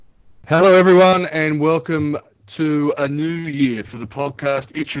Hello, everyone, and welcome to a new year for the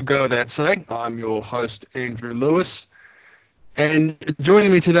podcast. It should go without saying. I'm your host, Andrew Lewis, and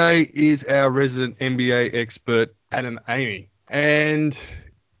joining me today is our resident NBA expert, Adam Amy. And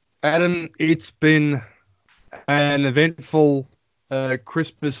Adam, it's been an eventful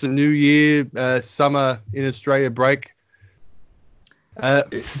Christmas and New Year, summer in Australia break.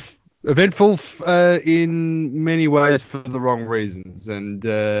 Eventful in many ways for the wrong reasons, and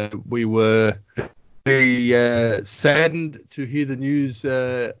we were very saddened to hear the news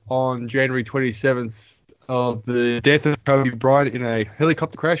on January 27th of the death of Kobe Bryant in a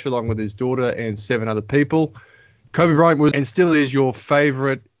helicopter crash along with his daughter and 7 other people. Kobe Bryant was and still is your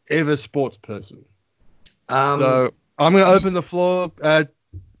favorite ever sports person. So I'm going to open the floor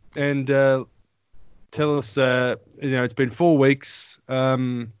and tell us, it's been 4 weeks.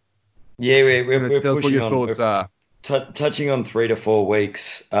 Yeah, we're tell us what pushing your on. thoughts are. Touching on 3 to 4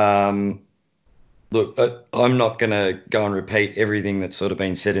 weeks. Look, I'm not going to go and repeat everything that's sort of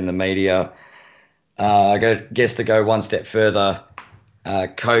been said in the media. Guess to go one step further,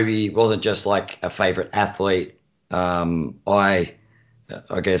 Kobe wasn't just like a favorite athlete. I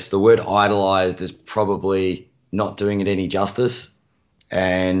guess the word idolized is probably not doing it any justice.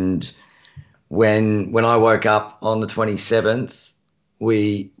 And when I woke up on the 27th,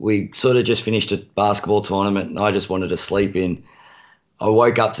 we sort of just finished a basketball tournament and I just wanted to sleep in. I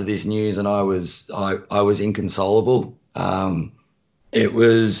woke up to this news and I was inconsolable. It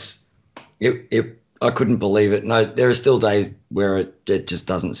I couldn't believe it. No, there are still days where it just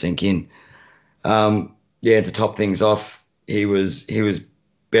doesn't sink in. To top things off, he was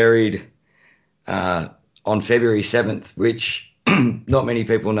buried on February 7th, which not many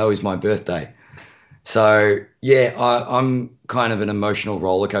people know is my birthday. So, I'm kind of an emotional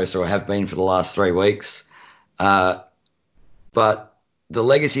roller coaster. I have been for the last 3 weeks. But the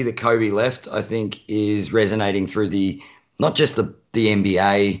legacy that Kobe left, I think, is resonating through not just the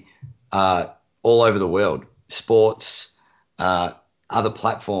NBA, all over the world, sports, other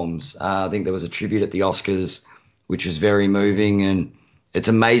platforms. I think there was a tribute at the Oscars, which was very moving. And it's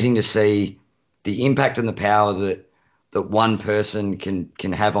amazing to see the impact and the power that one person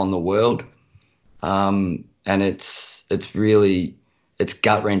can have on the world. And it's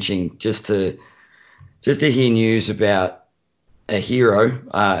gut wrenching just to hear news about a hero,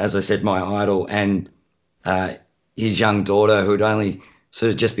 as I said, my idol, and his young daughter who had only sort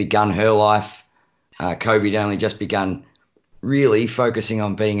of just begun her life. Kobe had only just begun really focusing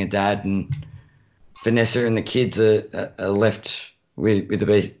on being a dad, and Vanessa and the kids are left with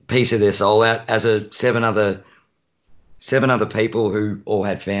a piece of their soul out, as are seven other people who all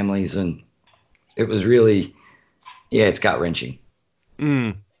had families, and it was really, it's gut wrenching.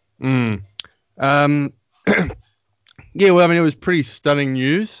 It was pretty stunning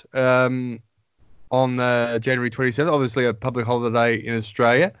news on January 27th. Obviously, a public holiday in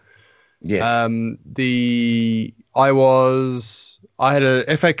Australia. Yes. I had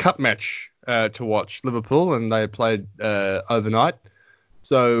a FA Cup match to watch, Liverpool, and they played overnight.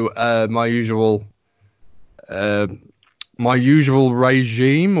 So my usual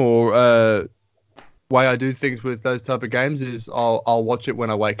regime or way I do things with those type of games is I'll watch it when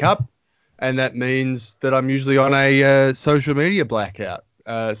I wake up, and that means that I'm usually on a social media blackout,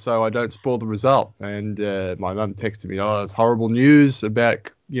 so I don't spoil the result. And my mum texted me, "Oh, it's horrible news about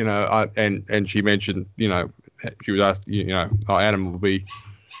and she mentioned, she was asked, Adam will be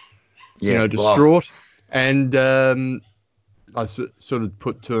distraught." And I sort of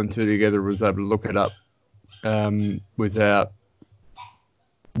put 2 and 2 together, was able to look it up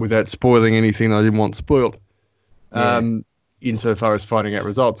without spoiling anything I didn't want spoiled. Insofar as finding out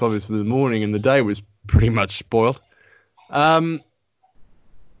results, obviously the morning and the day was pretty much spoiled. A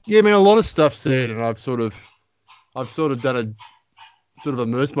lot of stuff said, and I've sort of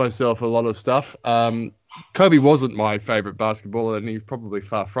immersed myself in a lot of stuff. Kobe wasn't my favorite basketballer, and he's probably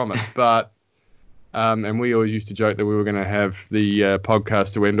far from it. But and we always used to joke that we were going to have the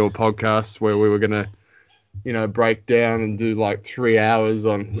podcast to end all podcasts, where we were going to break down and do like 3 hours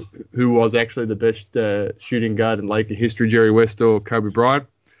on who was actually the best shooting guard in Laker history, Jerry West or Kobe Bryant.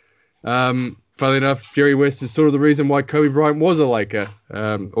 Funnily enough, Jerry West is sort of the reason why Kobe Bryant was a Laker,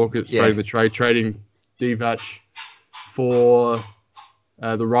 orchestrating the trade, trading Divac for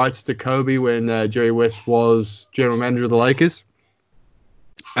the rights to Kobe when Jerry West was general manager of the Lakers.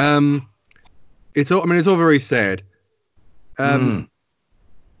 It's all very sad.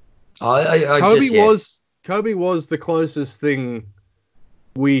 Kobe was the closest thing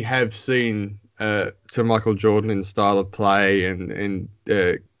we have seen to Michael Jordan in style of play and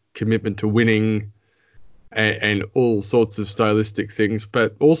commitment to winning and all sorts of stylistic things.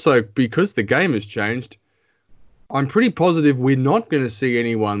 But also because the game has changed, I'm pretty positive we're not going to see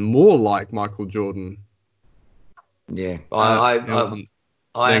anyone more like Michael Jordan. Yeah, than Kobe.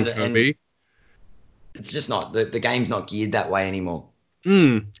 and it's just not the game's not geared that way anymore.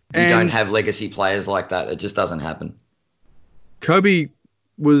 You don't have legacy players like that. It just doesn't happen. Kobe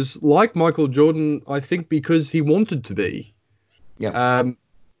was like Michael Jordan, I think, because he wanted to be. Yeah.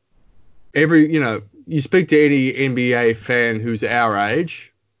 You speak to any NBA fan who's our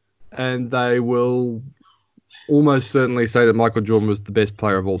age, and they will almost certainly say that Michael Jordan was the best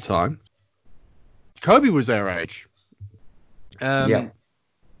player of all time. Kobe was our age.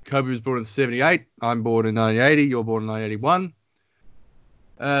 Kobe was born in 1978. I'm born in 1980. You're born in 1981.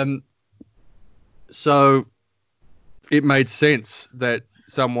 So it made sense that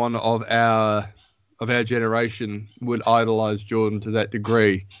someone of our generation would idolize Jordan to that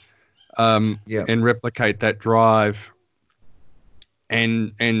degree, and replicate that drive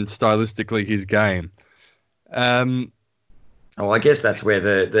and stylistically his game. I guess that's where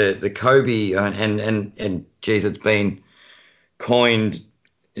the Kobe and geez, it's been coined.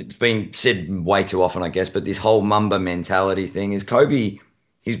 It's been said way too often, I guess, but this whole Mamba mentality thing is Kobe.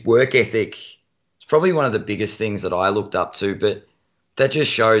 His work ethic is probably one of the biggest things that I looked up to, but that just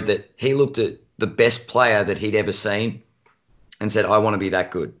showed that he looked at the best player that he'd ever seen and said, I want to be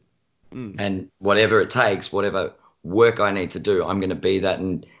that good. And whatever it takes, whatever work I need to do, I'm going to be that.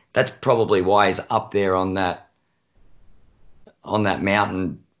 And that's probably why he's up there on that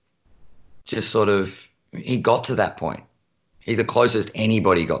mountain. Just sort of, he got to that point. He's the closest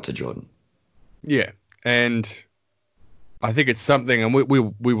anybody got to Jordan. Yeah, and I think it's something, and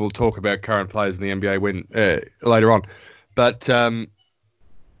we will talk about current players in the NBA later on, but and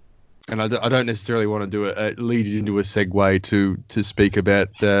I don't necessarily want to do lead it into a segue to speak about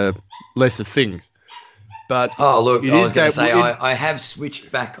lesser things. But I was going to say I have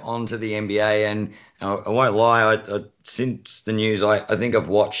switched back onto the NBA, and I won't lie. Since the news, I think I've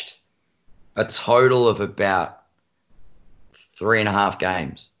watched a total of about 3.5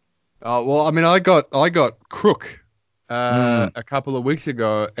 games. Well, I mean, I got Crook a couple of weeks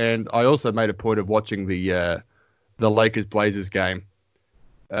ago, and I also made a point of watching the Lakers Blazers game.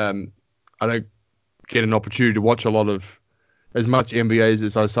 I don't get an opportunity to watch as much NBA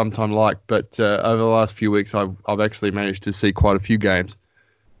as I sometimes like, but over the last few weeks, I've actually managed to see quite a few games.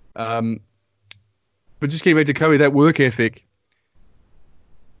 But just getting back to Kobe, that work ethic.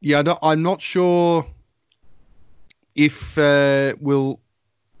 Yeah, I'm not sure if we'll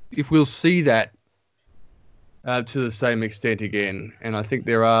see that to the same extent again. And I think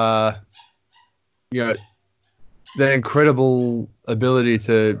there are, that incredible ability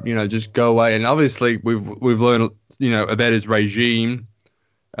to, just go away. And obviously we've learned, about his regime,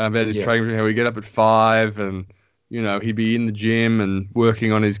 about his training, how he get up at 5 and, he'd be in the gym and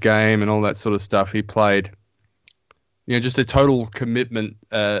working on his game and all that sort of stuff. He played, just a total commitment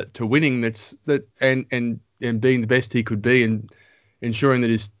to winning and being the best he could be and ensuring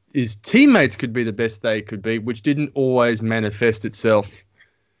that his teammates could be the best they could be, which didn't always manifest itself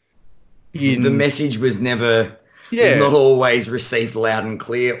in... The message was never... was not always received loud and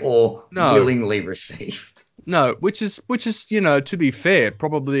clear or willingly received. No, which is, to be fair,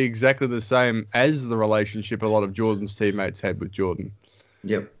 probably exactly the same as the relationship a lot of Jordan's teammates had with Jordan.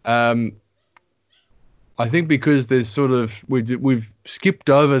 Yep. I think because there's sort of... We've skipped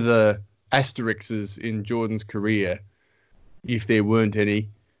over the asterisks in Jordan's career, if there weren't any,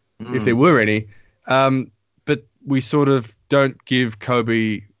 if there were any. But we sort of don't give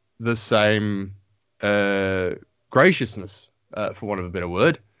Kobe the same graciousness, for want of a better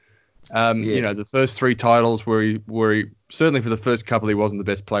word. The first 3 titles where he certainly for the first couple he wasn't the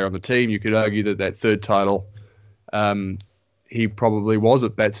best player on the team. You could argue that third title, he probably was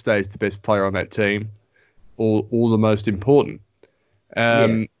at that stage the best player on that team, or the most important.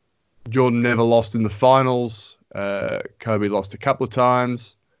 Jordan never lost in the finals. Kobe lost a couple of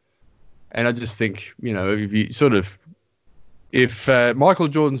times. And I just think, if Michael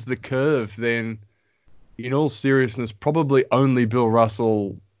Jordan's the curve, then in all seriousness, probably only Bill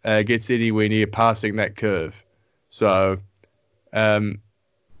Russell gets anywhere near passing that curve. So I think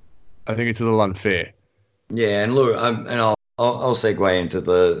it's a little unfair. Yeah, and look, I'll segue into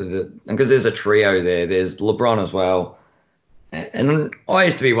the because there's a trio there. There's LeBron as well. And I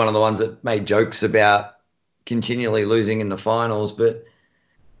used to be one of the ones that made jokes about continually losing in the finals, but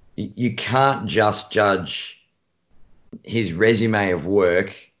you can't just judge his resume of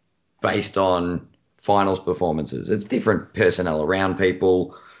work based on finals performances. It's different personnel around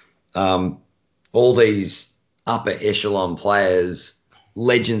people. All these upper echelon players,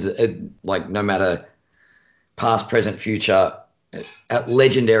 legends, like no matter past, present, future, at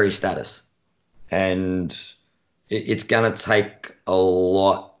legendary status. And it's going to take a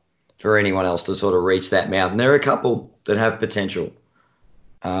lot for anyone else to sort of reach that mountain. There are a couple that have potential,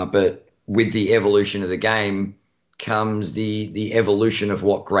 but with the evolution of the game comes the evolution of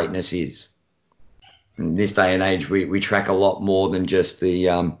what greatness is. In this day and age, we track a lot more than just the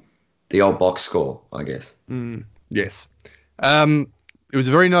old box score, I guess. Yes. It was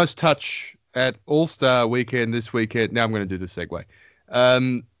a very nice touch at All-Star weekend this weekend. Now I'm going to do the segue.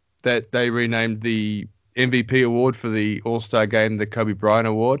 That they renamed the MVP award for the All-Star game the Kobe Bryant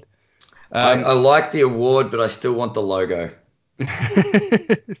Award. I like the award, but I still want the logo. That's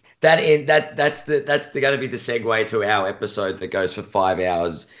going to be the segue to our episode that goes for 5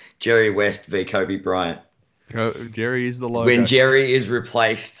 hours. Jerry West v Kobe Bryant. Jerry is the logo. When Jerry is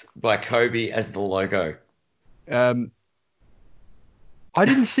replaced by Kobe as the logo. I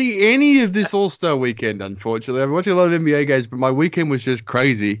didn't see any of this All-Star weekend, unfortunately. I'm watching a lot of NBA games, but my weekend was just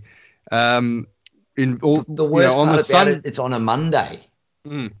crazy. The worst part about it, it's on a Monday.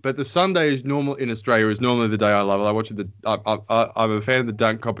 But the Sunday is normal in Australia. Is normally the day I love it. I'm a fan of the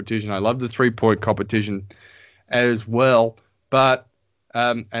dunk competition. I love the 3-point competition as well. But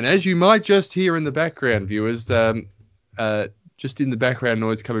and as you might just hear in the background, viewers, just in the background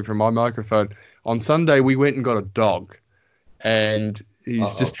noise coming from my microphone, on Sunday we went and got a dog, and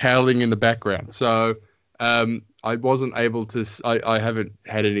he's just howling in the background. So I wasn't able to. I haven't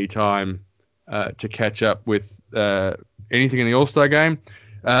had any time to catch up with anything in the All-Star game.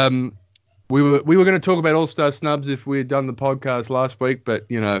 We were going to talk about All-Star snubs if we had done the podcast last week, but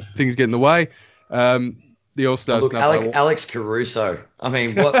things get in the way. The All-Star snub. Alex Caruso. I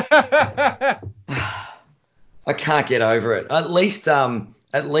mean, what? I can't get over it. At least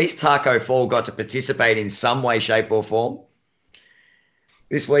Taco Fall got to participate in some way, shape, or form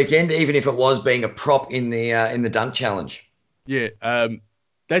this weekend, even if it was being a prop in the dunk challenge. Yeah,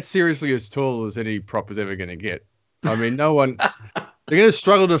 that's seriously as tall as any prop is ever going to get. I mean, no one. They're going to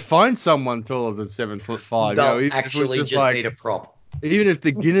struggle to find someone taller than 7'5". They'll actually just need a prop. Even if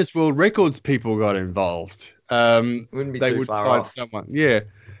the Guinness World Records people got involved, wouldn't be they too would far find off. someone. Yeah,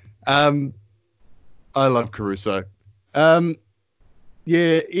 I love Caruso. Yeah,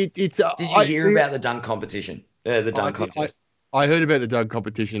 it's. Did you hear about the dunk competition? The dunk contest. I heard about the dunk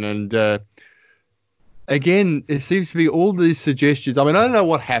competition, and again, it seems to be all these suggestions. I mean, I don't know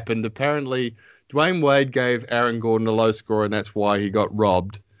what happened. Apparently, Dwayne Wade gave Aaron Gordon a low score, and that's why he got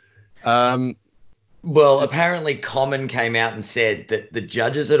robbed. Well, apparently Common came out and said that the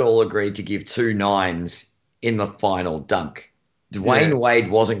judges had all agreed to give 2 9s in the final dunk. Dwayne Wade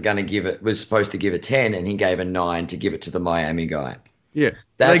was supposed to give a 10, and he gave a 9 to give it to the Miami guy. Yeah.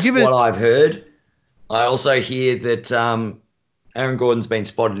 That's what I've heard. I also hear that Aaron Gordon's been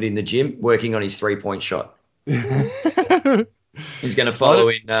spotted in the gym working on his 3-point shot. He's going to follow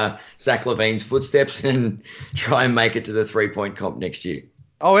in Zach LaVine's footsteps and try and make it to the 3-point comp next year.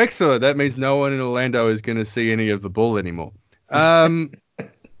 Oh, excellent. That means no one in Orlando is going to see any of the ball anymore.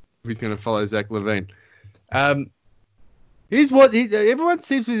 He's going to follow Zach LaVine. Here's what everyone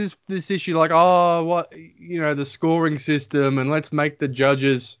seems to be this issue like, the scoring system, and let's make the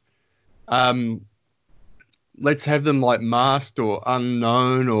judges, let's have them like masked or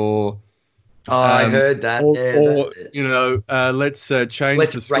unknown or. I heard that. Let's change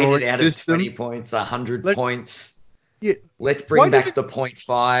the scoring rate it out system. Of 20 points, 100 points. Yeah. Let's bring back the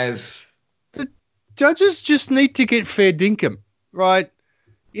 0.5. The judges just need to get fair dinkum, right?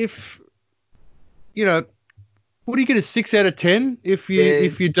 If, what do you get, a 6 out of 10 if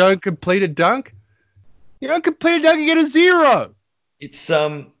you don't complete a dunk? You don't complete a dunk, you get a 0.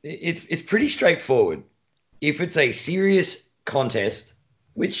 It's pretty straightforward. If it's a serious contest,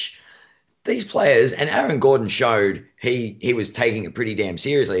 which these players, and Aaron Gordon showed he was taking it pretty damn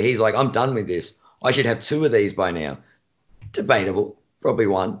seriously. He's like, I'm done with this. I should have 2 of these by now. Debatable, probably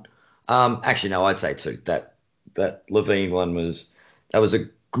 1. Actually, no, I'd say 2. That LaVine one was a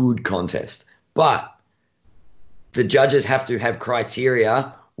good contest. But the judges have to have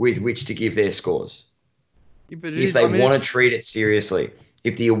criteria with which to give their scores. Yeah, if they want to treat it seriously,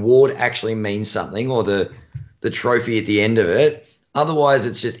 if the award actually means something, or the trophy at the end of it. Otherwise,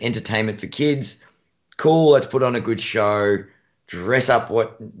 it's just entertainment for kids. Cool, let's put on a good show, dress up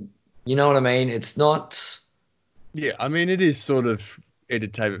you know what I mean? It's not... Yeah, I mean, it is sort of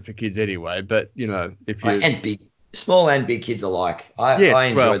entertainment for kids anyway, but, if you... And big, small and big kids alike. I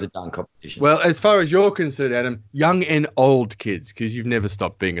enjoy the dunk competition. Well, as far as you're concerned, Adam, young and old kids, because you've never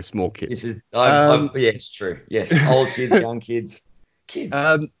stopped being a small kid. Yeah, it's true. Yes, old kids, young kids. Kids.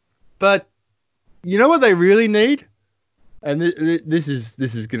 But you know what they really need? And this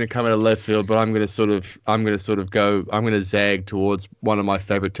is going to come out of left field, but I'm going to zag towards one of my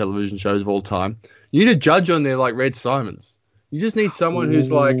favorite television shows of all time. You need a judge on there like Red Simons. You just need someone who's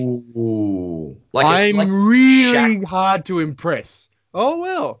like, Ooh. I'm really hard to impress. Oh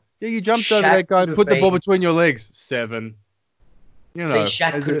well, yeah, you jumped over that guy and put the ball between your legs. 7. You know, see,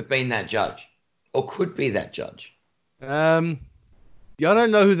 Shaq could have been that judge, or could be that judge. Yeah, I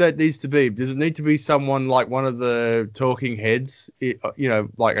don't know who that needs to be. Does it need to be someone like one of the talking heads,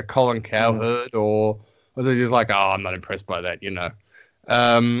 like a Colin Cowherd, or is it just like, oh, I'm not impressed by that,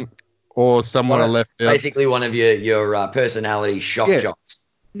 or someone on left field. Basically, one of your personality shock jocks.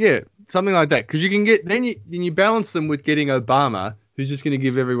 Yeah, something like that. Because you can get then you balance them with getting Obama, who's just going to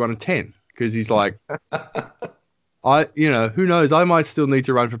give everyone a 10 because he's like, who knows? I might still need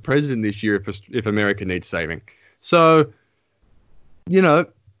to run for president this year if America needs saving. So. He's gonna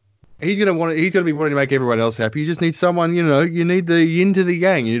be wanting to make everyone else happy. You just need someone, you need the yin to the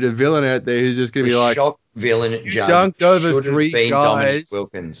yang. You need a villain out there who's just gonna be like shock villain. You dunked over 3 guys. Dominic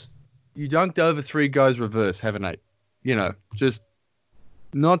Wilkins. You dunked over 3 guys reverse, have an 8. Just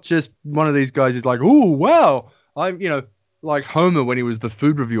not just one of these guys is like, oh wow, I'm like Homer when he was the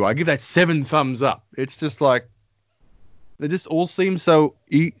food reviewer. I give that 7 thumbs up. It's just like they just all seem so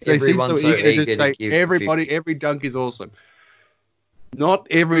eager to just say every dunk is awesome. Not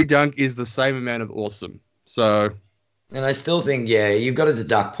every dunk is the same amount of awesome. So, and I still think, you've got to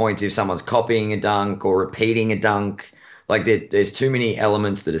deduct points if someone's copying a dunk or repeating a dunk. Like there's too many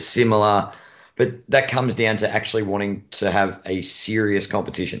elements that are similar, but that comes down to actually wanting to have a serious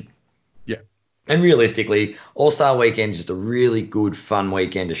competition. Yeah. And realistically, All-Star Weekend is just a really good, fun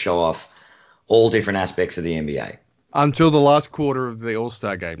weekend to show off all different aspects of the NBA. Until the last quarter of the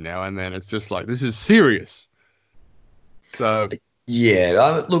All-Star game now, and then it's just like, this is serious. So...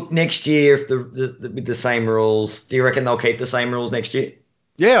 Yeah, look, next year if with the same rules, do you reckon they'll keep the same rules next year?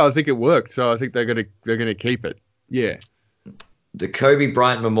 Yeah, I think it worked, so I think they're gonna keep it. Yeah, the Kobe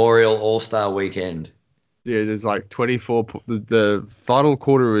Bryant Memorial All-Star Weekend. Yeah, there's like 24. The final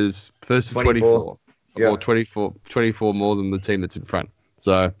quarter is first to 24, or 24 more than the team that's in front.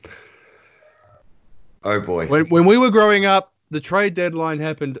 So, oh boy, when we were growing up. The trade deadline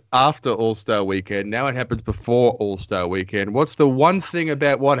happened after All-Star Weekend. Now it happens before All-Star Weekend. What's the one thing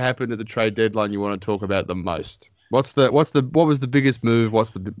about what happened at the trade deadline you want to talk about the most? What was the biggest move?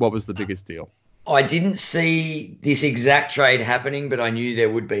 What was the biggest deal? I didn't see this exact trade happening, but I knew there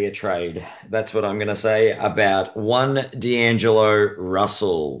would be a trade. That's what I'm going to say about one D'Angelo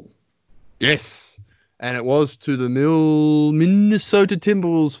Russell. Yes, and it was to the Minnesota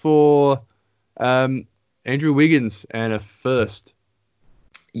Timberwolves for Andrew Wiggins and a first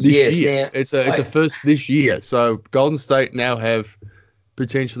this year. It's a first this year. So Golden State now have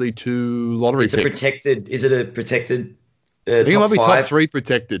potentially 2 lottery picks. Is it a protected I think it might be top 3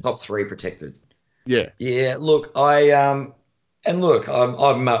 protected. Top 3 protected. Yeah. Yeah, look, I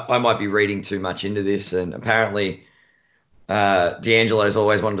might be reading too much into this, and apparently D'Angelo's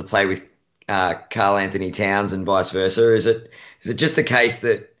always wanted to play with Karl Anthony Towns and vice versa. Is it just the case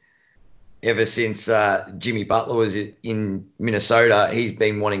that ever since Jimmy Butler was in Minnesota, he's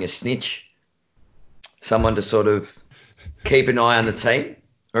been wanting a snitch, someone to sort of keep an eye on the team?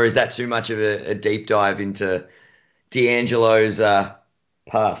 Or is that too much of a deep dive into D'Angelo's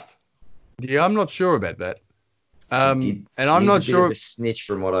past? Yeah, I'm not sure about that. And I'm not sure. Of a snitch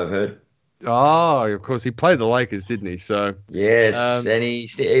from what I've heard. Oh, of course, he played the Lakers, didn't he? So yes, and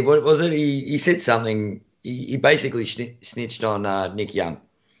he what was it? He said something. He basically snitched on Nick Young.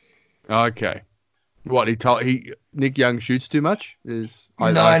 Okay. What Nick Young shoots too much? No.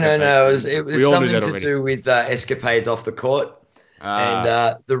 It was something to do with escapades off the court.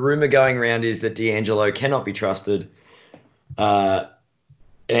 And the rumor going around is that D'Angelo cannot be trusted.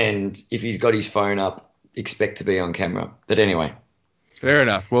 And if he's got his phone up, expect to be on camera. But anyway. Fair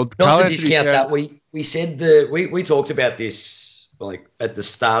enough. Well, not to discount that, we said we talked about this like at the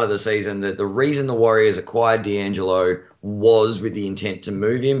start of the season, that the reason the Warriors acquired D'Angelo was with the intent to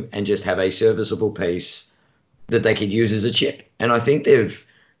move him and just have a serviceable piece that they could use as a chip. And I think they've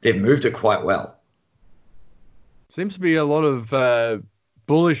moved it quite well. Seems to be a lot of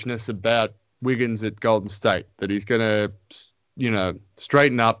bullishness about Wiggins at Golden State, that he's going to,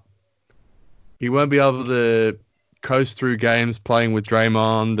 straighten up. He won't be able to coast through games playing with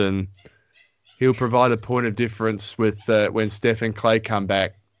Draymond, and he'll provide a point of difference with when Steph and Clay come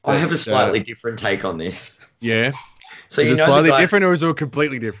back. I have a slightly different take on this. Yeah. So is it slightly different, or is it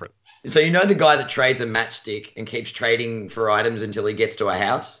completely different? So the guy that trades a matchstick and keeps trading for items until he gets to a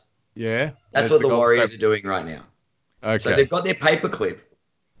house? Yeah. That's what the Warriors are doing right now. Okay. So they've got their paperclip,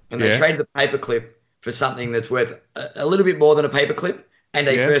 and they traded the paperclip for something that's worth a little bit more than a paperclip and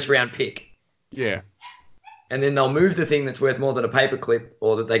a Yeah. first round pick. Yeah. And then they'll move the thing that's worth more than a paperclip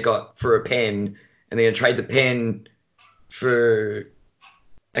or that they got for a pen, and they're going to trade the pen for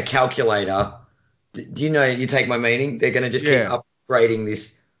a calculator. Do you know, you take my meaning? They're going to just keep upgrading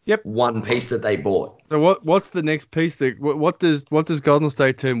this one piece that they bought. So what's the next piece that what does Golden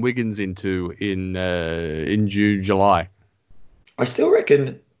State turn Wiggins into in June, July? I still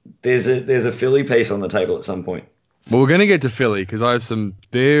reckon there's a Philly piece on the table at some point. Well, we're going to get to Philly because I have some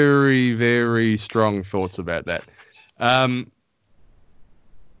very, very strong thoughts about that.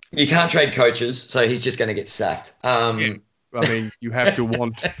 You can't trade coaches, so he's just going to get sacked. I mean, you have to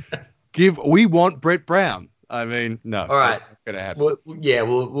we want Brett Brown. I mean, no. All right. That's not going to happen.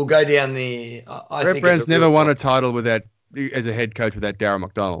 We'll go down the... Brett Brown's never won a title as a head coach without Darren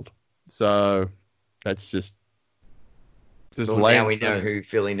McDonald. So that's just well, now we know who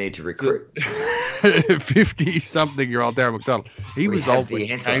Philly need to recruit. 50-something-year-old Darren McDonald. He was old when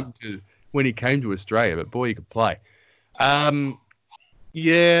he came to Australia, but boy, he could play.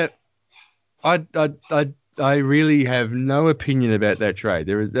 Yeah, I really have no opinion about that trade.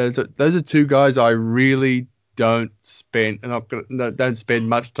 Those are two guys I really don't spend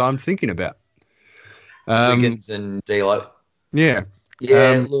much time thinking about. Wiggins and D'Lo. Yeah.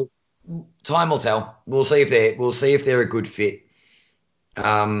 Yeah. Look, time will tell. We'll see if they're a good fit.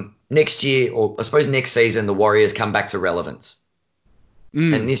 Next year, or I suppose next season, the Warriors come back to relevance.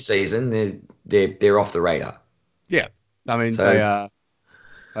 And this season, they're off the radar. Yeah, I mean they are.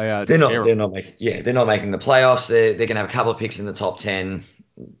 They're not making the playoffs. They're going to have a couple of picks in the top 10.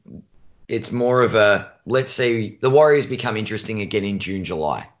 It's more of a let's see. The Warriors become interesting again in June,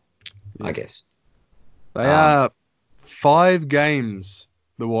 July. Yeah. I guess they are 5 games.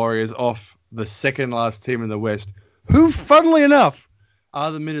 The Warriors off the second last team in the West, who, funnily enough,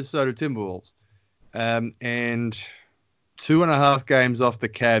 are the Minnesota Timberwolves, and 2.5 games off the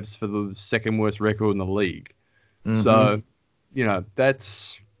Cavs for the second worst record in the league. Mm-hmm. So,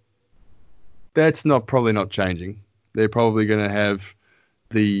 that's probably not changing. They're probably going to have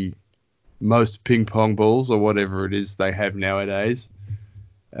the most ping pong balls or whatever it is they have nowadays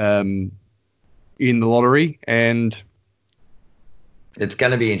in the lottery, and it's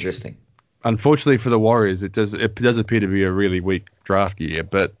going to be interesting. Unfortunately for the Warriors, it does appear to be a really weak draft year,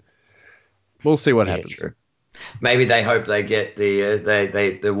 but we'll see what happens. True. Maybe they hope they get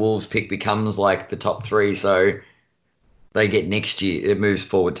the Wolves pick becomes like the top 3, so they get next year. It moves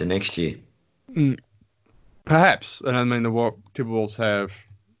forward to next year. Perhaps, and I mean the Timberwolves have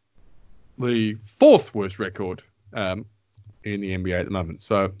the 4th worst record in the NBA at the moment,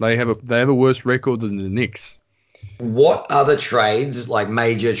 so they have a worse record than the Knicks. What other trades, like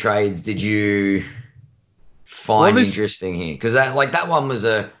major trades, did you find interesting here? Because that one was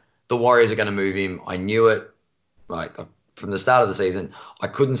the Warriors are going to move him. I knew it. Like from the start of the season, I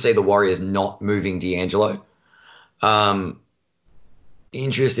couldn't see the Warriors not moving D'Angelo.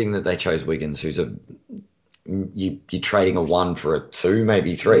 Interesting that they chose Wiggins, who's you're trading a 1 for a 2,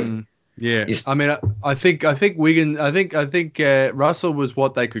 maybe 3. Yeah, I mean, I think Wiggins. I think Russell was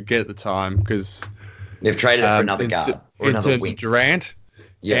what they could get at the time because they've traded it for another guard or in another terms wing. of Durant.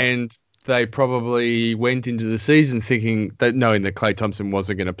 Yeah, and they probably went into the season knowing that Klay Thompson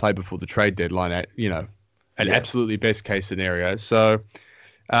wasn't going to play before the trade deadline. An absolutely best case scenario. So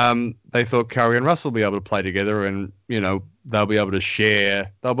they thought Curry and Russell will be able to play together, and they'll be able to share.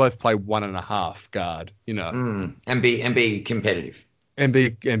 They'll both play 1.5 guard. And be competitive. And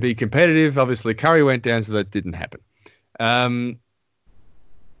be competitive. Obviously, Curry went down, so that didn't happen.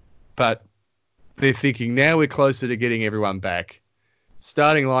 But they're thinking now we're closer to getting everyone back.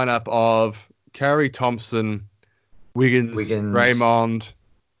 Starting lineup of Curry, Thompson, Wiggins, Draymond,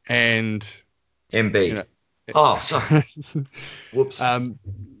 and Embiid. Oh, sorry. Whoops. And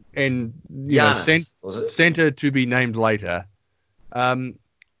Giannis, center to be named later. Is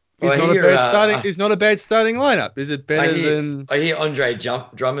not a bad starting lineup. Is it better than? I hear Andre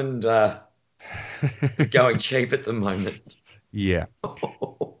Drummond going cheap at the moment. Yeah.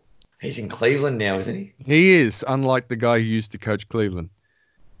 He's in Cleveland now, isn't he? He is, unlike the guy who used to coach Cleveland.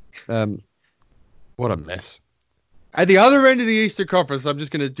 What a mess. At the other end of the Eastern Conference, I'm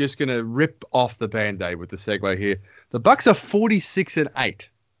just gonna rip off the Band-Aid with the segue here. The Bucks are 46-8.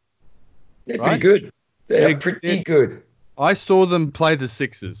 They're pretty good. They're pretty good. I saw them play the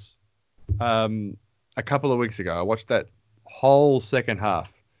Sixers a couple of weeks ago. I watched that whole second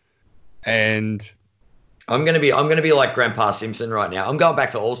half, and I'm gonna be like Grandpa Simpson right now. I'm going back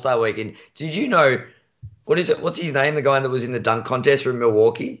to All-Star Weekend. Did you know what's his name? The guy that was in the dunk contest from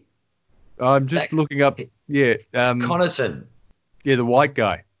Milwaukee. I'm just looking up. Yeah, Connaughton. Yeah, the white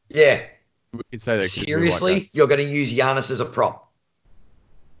guy. Yeah, We could say that 'cause we're white Seriously, guys. you're going to use Giannis as a prop?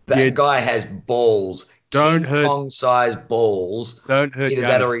 That Yeah, guy has balls, don't King hurt, Kong-sized balls. don't hurt Either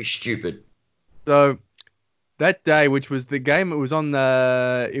that Giannis. or he's stupid. So that day, which was the game, it was in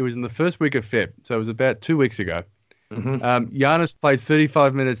the first week of Feb, so it was about 2 weeks ago. Hmm. Giannis played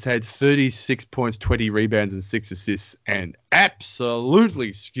 35 minutes, had 36 points, 20 rebounds, and 6 assists, and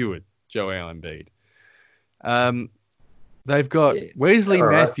absolutely skewered Joel Embiid. They've got Yeah, Wesley all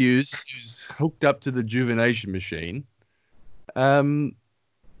right. Matthews, who's hooked up to the Juvenation machine. Um,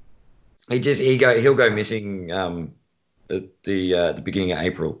 He'll go missing at the beginning of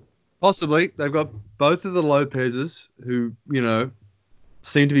April. Possibly. They've got both of the Lopez's who,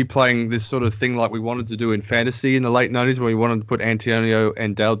 seem to be playing this sort of thing like we wanted to do in fantasy in the late 90s when we wanted to put Antonio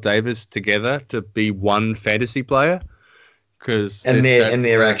and Dale Davis together to be one fantasy player. And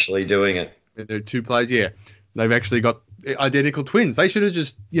they're actually doing it. They're two players, yeah. They've actually got identical twins. They should have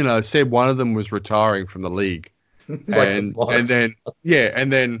just, said one of them was retiring from the league. and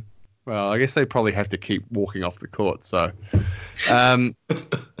then, well, I guess they probably have to keep walking off the court. So,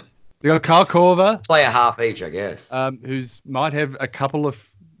 they got Kyle Korver, Play a half each, I guess. who's might have a couple of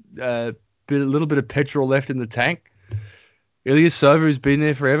a little bit of petrol left in the tank. Ilyasova, who's been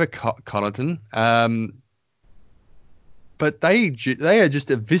there forever. Connaughton. But they are just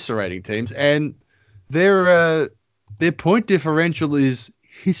eviscerating teams, and their point differential is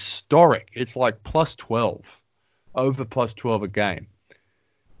historic. It's like plus 12, over plus 12 a game.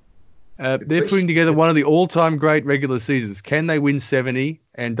 They're putting together one of the all-time great regular seasons. Can they win 70,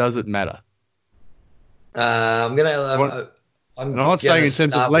 and does it matter? I'm not saying in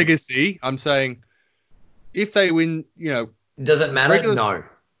terms of legacy. I'm saying if they win, Does it matter? regular- No.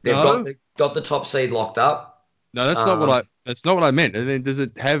 They've No. got the top seed locked up. No, that's not what I meant. And then does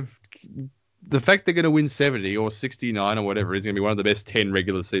it have the fact they're going to win 70 or 69 or whatever is going to be one of the best 10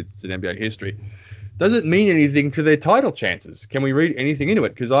 regular seasons in NBA history? Does it mean anything to their title chances? Can we read anything into it?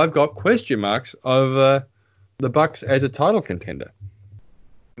 Because I've got question marks over the Bucks as a title contender.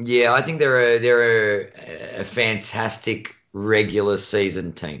 Yeah, I think they're a fantastic regular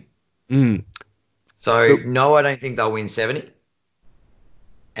season team. So no, I don't think they'll win 70,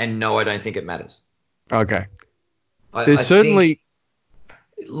 and no, I don't think it matters. Okay. Look,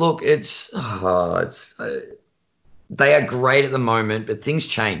 they are great at the moment, but things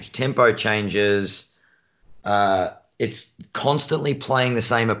change. Tempo changes. It's constantly playing the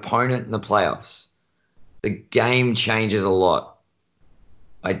same opponent in the playoffs. The game changes a lot.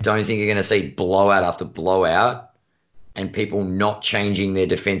 I don't think you're going to see blowout after blowout and people not changing their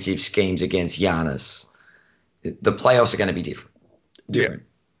defensive schemes against Giannis. The playoffs are going to be different. Yeah.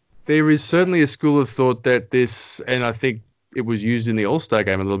 There is certainly a school of thought that this, and I think it was used in the All-Star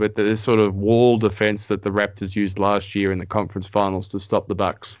game a little bit, that this sort of wall defense that the Raptors used last year in the conference finals to stop the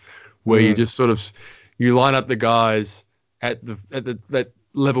Bucks, where you just sort of you line up the guys at that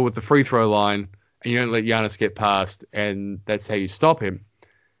level with the free throw line, and you don't let Giannis get past, and that's how you stop him.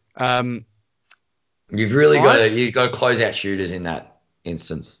 You've really got to close out shooters in that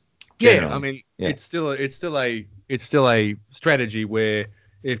instance. Yeah, Generally. I mean, it's still a strategy where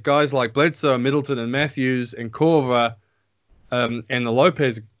if guys like Bledsoe, Middleton, and Matthews and Korver, and the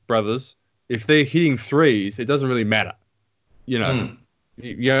Lopez brothers, if they're hitting threes, it doesn't really matter.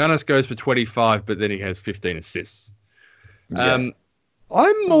 Giannis goes for 25, but then he has 15 assists. I'm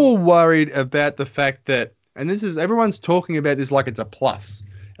more worried about the fact that, and this is everyone's talking about this like it's a plus,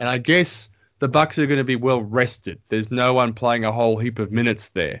 and I guess the Bucks are going to be well rested. There's no one playing a whole heap of minutes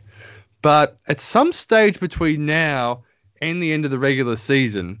there, but at some stage between now and the end of the regular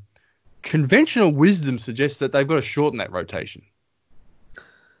season, conventional wisdom suggests that they've got to shorten that rotation.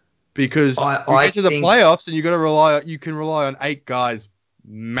 Because you get to the playoffs and you can rely on 8 guys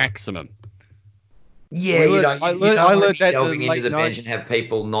maximum. Yeah, you don't want to be delving into the bench and have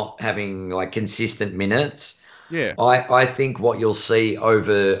people not having like consistent minutes. Yeah. I think what you'll see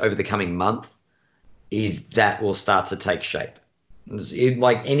over the coming month is that will start to take shape. With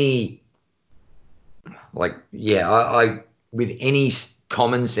any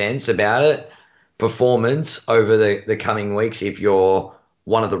common sense about it, performance over the coming weeks, if you're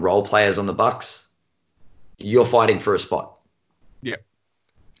one of the role players on the Bucks, you're fighting for a spot. Yeah.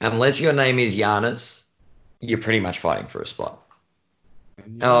 Unless your name is Giannis, you're pretty much fighting for a spot.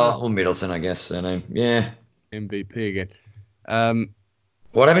 Or Middleton, I guess their name. Yeah. MVP again.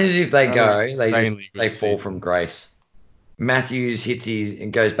 What happens if they go? They fall from grace. Matthews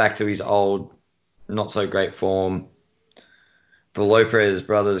and goes back to his old, not so great form. The Lopez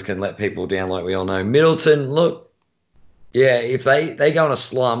brothers can let people down, like we all know. Middleton, look, yeah, if they go on a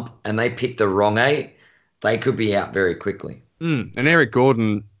slump and they pick the wrong 8, they could be out very quickly. And Eric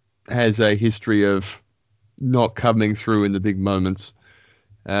Gordon has a history of not coming through in the big moments.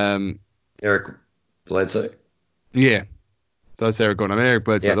 Eric Bledsoe. Yeah, that's Eric Gordon. I mean, Eric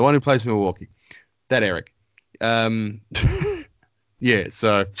Bledsoe, Yeah. the one who plays for Milwaukee. That Eric. Yeah,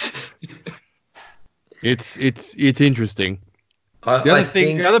 so it's interesting.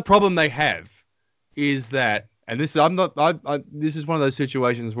 The other problem they have is that, and this is this is one of those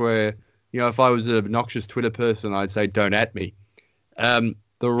situations where, if I was an obnoxious Twitter person, I'd say don't at me. The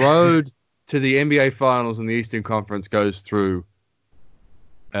road to the NBA Finals in the Eastern Conference goes through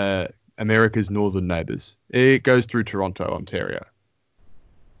America's northern neighbors. It goes through Toronto, Ontario.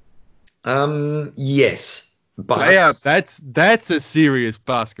 Yes, but that's a serious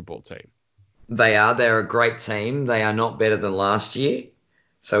basketball team. They're a great team. They are not better than last year.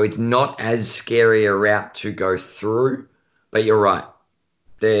 So it's not as scary a route to go through. But you're right.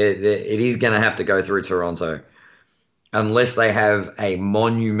 It is going to have to go through Toronto. Unless they have a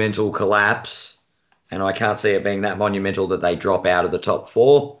monumental collapse. And I can't see it being that monumental that they drop out of the top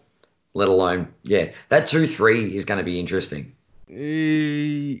 4. Let alone, that 2-3 is going to be interesting.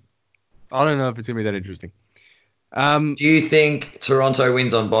 I don't know if it's going to be that interesting. Do you think Toronto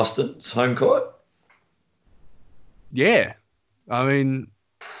wins on Boston's home court? Yeah. I mean,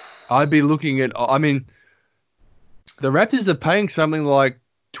 I'd be looking at... I mean, the Raptors are paying something like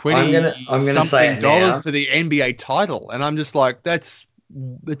 $20 dollars for the NBA title. And I'm just like, that's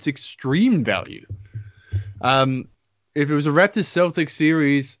extreme value. If it was a Raptors-Celtics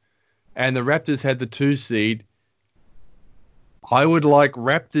series and the Raptors had the 2 seed, I would like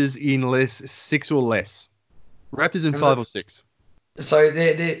Raptors in 6 or less. Raptors in 5 or 6. So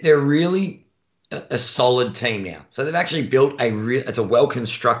they're really a solid team now. So they've actually built it's a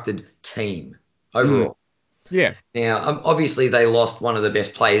well-constructed team overall. Yeah. Now, obviously, they lost one of the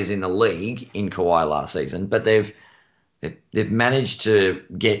best players in the league in Kawhi last season, but they've managed to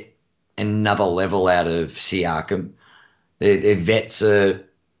get another level out of Siakam. Their vets are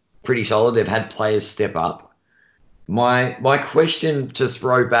pretty solid. They've had players step up. My question to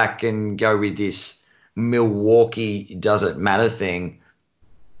throw back and go with this Milwaukee doesn't matter thing.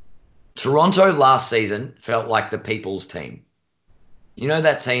 Toronto last season felt like the people's team. You know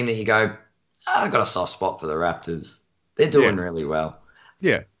that team that you go, I've got a soft spot for the Raptors. They're doing really well.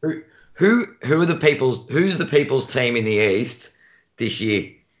 Yeah. Who are the people's? Who's the people's team in the East this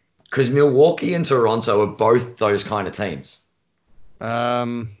year? Because Milwaukee and Toronto are both those kind of teams.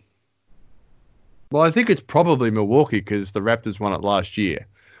 Well, I think it's probably Milwaukee because the Raptors won it last year.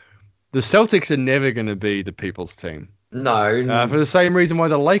 The Celtics are never going to be the people's team. No. For the same reason why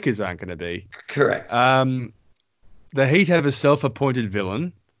the Lakers aren't going to be. Correct. The Heat have a self-appointed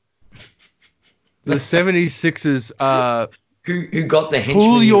villain. The 76ers are... Who got the henchman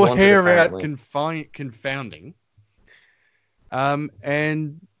pull your wanted, hair apparently. out confounding.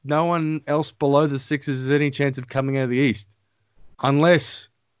 And no one else below the Sixers has any chance of coming out of the East. Unless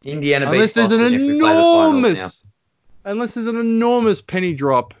there's an enormous penny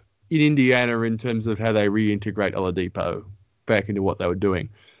drop in Indiana in terms of how they reintegrate Oladipo back into what they were doing.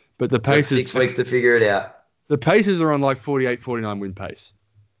 But the Pacers... 6 weeks to figure it out. The Pacers are on like 48, 49 win pace.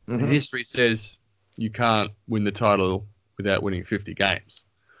 Mm-hmm. And history says you can't win the title without winning 50 games.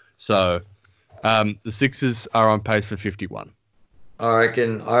 So the Sixers are on pace for 51. I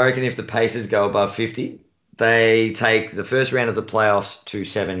reckon if the Pacers go above 50, they take the first round of the playoffs to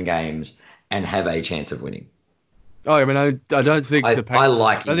 7 games and have a chance of winning. Oh, I mean, I don't think the Pacers... I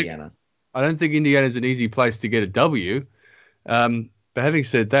like Indiana. I don't think Indiana's an easy place to get a W. But having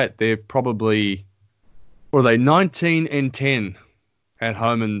said that, they're probably... Well, they 19-10 at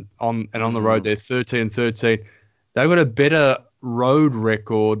home and on the road. They're 13-13. They've got a better road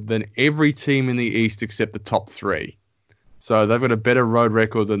record than every team in the East except the top 3. So they've got a better road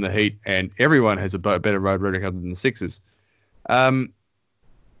record than the Heat, and everyone has a better road record than the Sixers.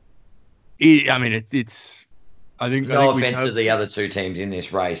 It's... I think offense to the other 2 teams in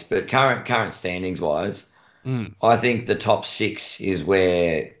this race, but current standings wise, I think the top 6 is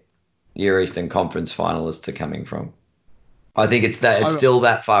where your Eastern Conference finalists are coming from. I think it's still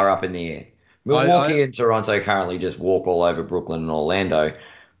that far up in the air. Milwaukee and Toronto currently just walk all over Brooklyn and Orlando,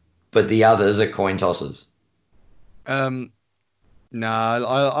 but the others are coin tosses. I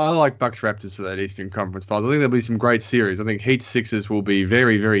like Bucks Raptors for that Eastern Conference finals. I think there'll be some great series. I think Heat Sixers will be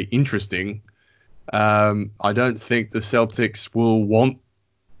very, very interesting. I don't think the Celtics will want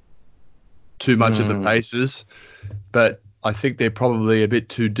too much of the Pacers, but I think they're probably a bit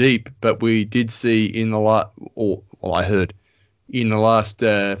too deep. But we did see I heard in the last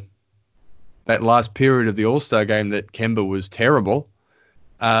that last period of the All-Star game that Kemba was terrible.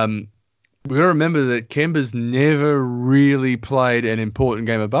 we got to remember that Kemba's never really played an important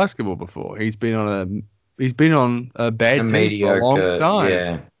game of basketball before. He's been on a bad team for a long mediocre, time.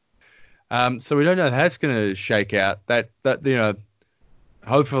 yeah. So we don't know how that's going to shake out. That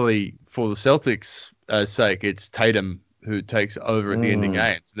hopefully for the Celtics' sake, it's Tatum who takes over at the end of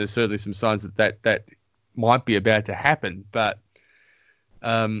games. There's certainly some signs that might be about to happen. But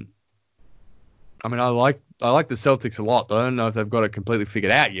I like the Celtics a lot. But I don't know if they've got it completely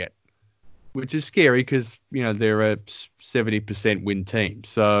figured out yet, which is scary because they're a 70% win team.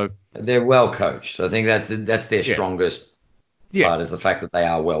 So they're well coached. I think that's their strongest part, is the fact that they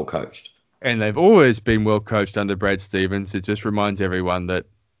are well coached. And they've always been well coached under Brad Stevens. It just reminds everyone that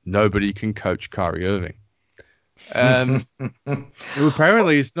nobody can coach Kyrie Irving.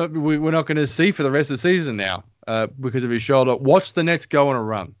 Apparently, we're not going to see for the rest of the season now because of his shoulder. Watch the Nets go on a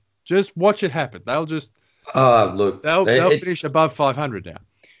run. Just watch it happen. They'll finish above 500 now.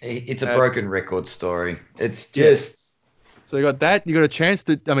 It's a broken record story. It's just so you got that. You got a chance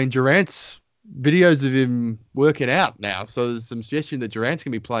that Durant's videos of him working out now. So there's some suggestion that Durant's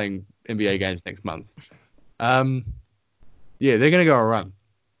going to be playing NBA games next month. They're going to go a run.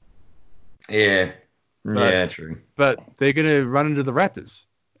 Yeah, true. But they're going to run into the Raptors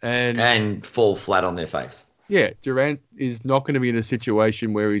and fall flat on their face. Yeah, Durant is not going to be in a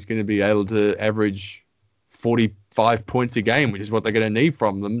situation where he's going to be able to average 45 points a game, which is what they're going to need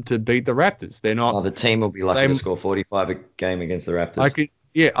from them to beat the Raptors. They're not. Oh, the team will be lucky to score 45 a game against the Raptors.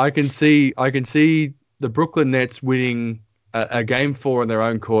 I can see the Brooklyn Nets winning a game 4 in their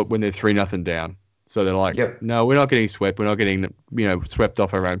own court when they're 3-0 down. So they're like, no, we're not getting swept. We're not getting swept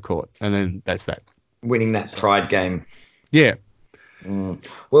off our own court, and then that's that. Winning that pride game. Yeah.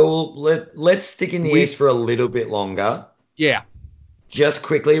 Well, let's stick in the East for a little bit longer. Yeah. Just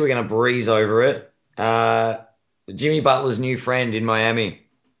quickly, we're going to breeze over it. Jimmy Butler's new friend in Miami.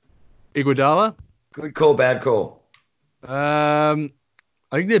 Iguodala? Good call, bad call? I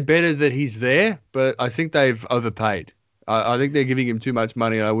think they're better that he's there, but I think they've overpaid. I think they're giving him too much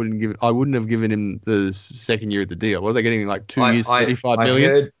money. I wouldn't have given him the second year of the deal. What are they getting? Like 2 years, $35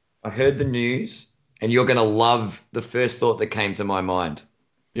 million? I heard the news, and you're going to love the first thought that came to my mind.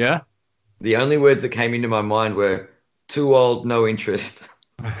 Yeah? The only words that came into my mind were too old, no interest.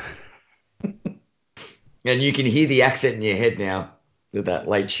 And you can hear the accent in your head now with that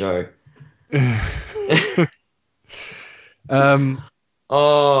late show. He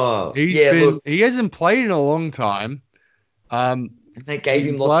hasn't played in a long time. They gave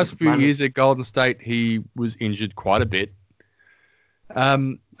him the last few years at Golden State, he was injured quite a bit. I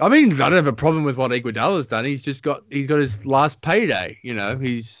don't have a problem with what Iguodala's done. He's got his last payday.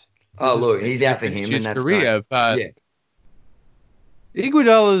 He's out for him his career. But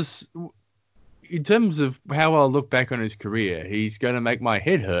Iguodala's, in terms of how I'll look back on his career, he's going to make my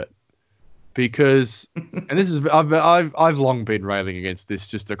head hurt because, and this is I've long been railing against this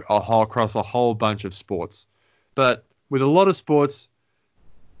just across a whole bunch of sports, but with a lot of sports,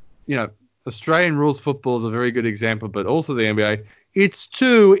 Australian rules football is a very good example, but also the NBA. It's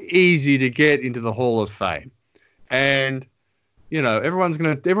too easy to get into the Hall of Fame, and everyone talks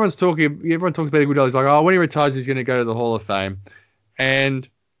about Iguodala. He's like, oh, when he retires, he's going to go to the Hall of Fame, and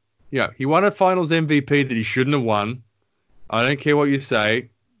he won a Finals MVP that he shouldn't have won. I don't care what you say.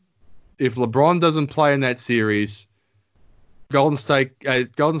 If LeBron doesn't play in that series, Golden State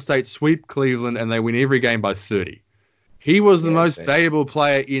sweep Cleveland and they win every game by 30. He was the most valuable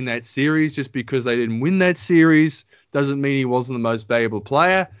player in that series. Just because they didn't win that series doesn't mean he wasn't the most valuable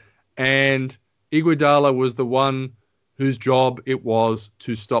player. And Iguodala was the one whose job it was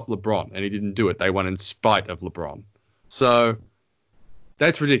to stop LeBron, and he didn't do it. They won in spite of LeBron. So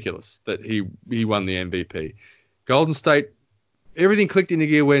that's ridiculous that he won the MVP. Golden State, everything clicked into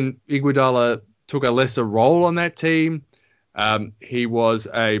gear when Iguodala took a lesser role on that team. He was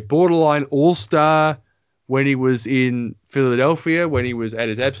a borderline all-star when he was in Philadelphia, when he was at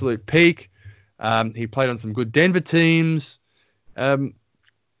his absolute peak. He played on some good Denver teams. I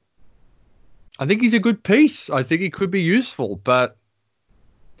think he's a good piece. I think he could be useful, but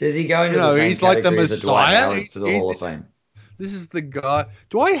does he go into the same he's like the Messiah to the Hall of Fame? This is the guy.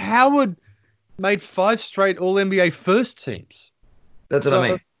 Dwight Howard made 5 straight All-NBA first teams. That's what I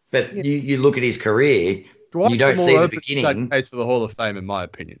mean. But you look at his career, you don't see the beginning. Case for the Hall of Fame, in my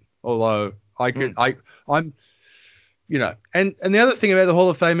opinion. Although and the other thing about the Hall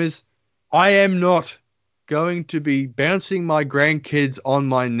of Fame is I am not going to be bouncing my grandkids on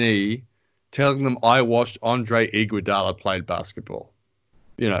my knee, telling them I watched Andre Iguodala play basketball.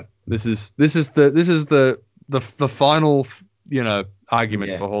 This is the final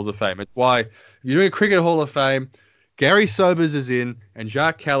argument for Halls of Fame. It's why if you're doing a cricket Hall of Fame, Gary Sobers is in and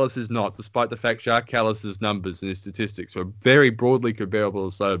Jacques Callis is not, despite the fact Jacques Callis's numbers and his statistics are very broadly comparable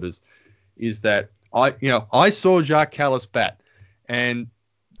to Sobers, is that I saw Jacques Callis bat, and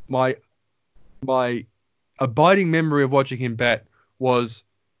my abiding memory of watching him bat was,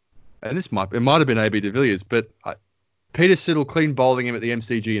 and it might have been AB de Villiers, but Peter Siddle clean bowling him at the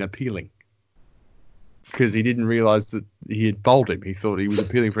MCG and appealing because he didn't realise that he had bowled him. He thought he was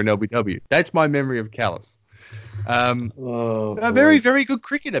appealing for an LBW. That's my memory of Callis. A very, very good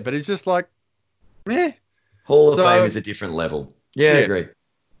cricketer, but it's just like, eh. Hall of Fame is a different level. Yeah, agree.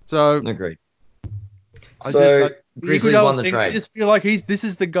 So, agreed. Grizzlies won the trade. I just feel like this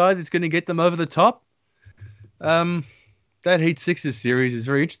is the guy that's going to get them over the top. That Heat Sixers series is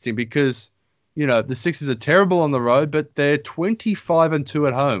very interesting because, the Sixers are terrible on the road, but they're 25-2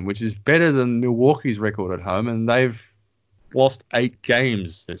 at home, which is better than Milwaukee's record at home, and they've lost 8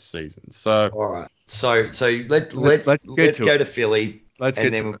 games this season. So, all right. So let's go to Philly,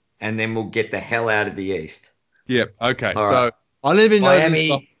 and then we'll get the hell out of the East. Yep. Okay. All so right. I live in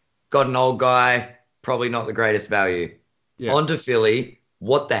Miami. Got an old guy, probably not the greatest value. Yeah. On to Philly.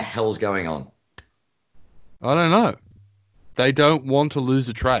 What the hell's going on? I don't know. They don't want to lose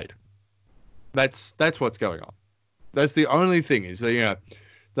a trade. That's what's going on. That's the only thing is that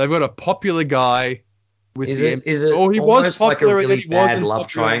they've got a popular guy with is the it he was popular like a really and bad love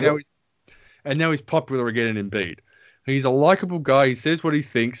triangle. And now he's popular again in Embiid. He's a likable guy. He says what he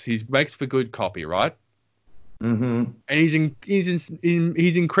thinks. He makes for good copy, right? Mm-hmm. And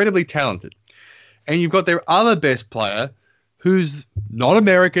he's incredibly talented. And you've got their other best player, who's not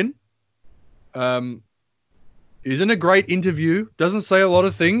American, isn't a great interview, doesn't say a lot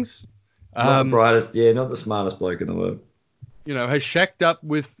of things. Not the brightest, not the smartest bloke in the world. Has shacked up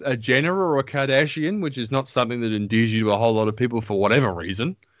with a Jenner or a Kardashian, which is not something that endears you to a whole lot of people for whatever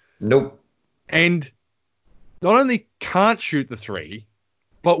reason. Nope. And not only can't shoot the 3,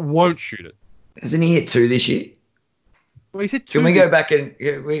 but won't shoot it. Hasn't he hit 2 this year? Well, he's hit 2. Can we go back and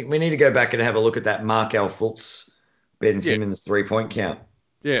we need to go back and have a look at that Markel Fultz, Ben Simmons 3-point count?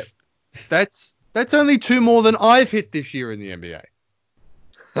 Yeah, that's only 2 more than I've hit this year in the NBA.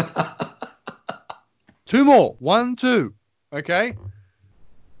 2 more, 1, 2. Okay,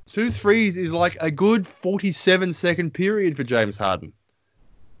 2 threes is like a good 47-second period for James Harden.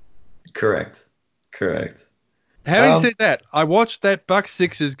 Correct. Having said that, I watched that Bucks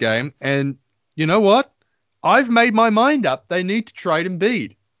Sixers game, and you know what? I've made my mind up. They need to trade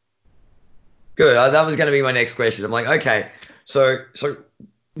Embiid. Good. That was going to be my next question. I'm like, okay, so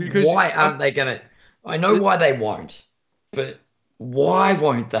because why aren't they going to? I know why they won't, but why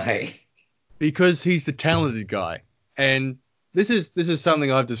won't they? Because he's the talented guy, and this is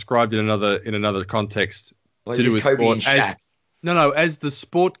something I've described in another context to do with Kobe sport. And Shaq. As the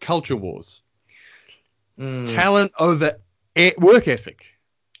sport culture wars. Talent over work ethic,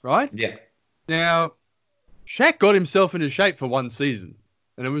 right? Yeah. Now, Shaq got himself into shape for one season,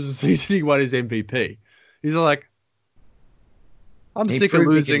 and it was the season he won his MVP. He's like, I'm sick of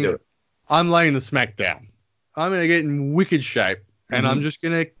losing. I'm laying the smack down. I'm going to get in wicked shape, and I'm just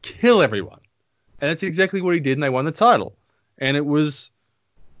going to kill everyone. And that's exactly what he did, and they won the title. And it was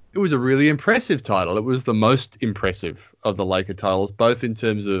a really impressive title. It was the most impressive of the Laker titles, both in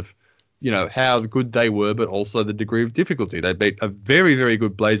terms of how good they were, but also the degree of difficulty. They beat a very, very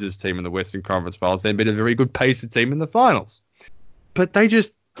good Blazers team in the Western Conference Finals. They beat a very good Pacers team in the finals. But they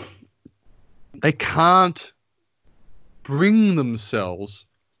can't bring themselves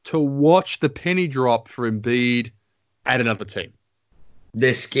to watch the penny drop for Embiid at another team.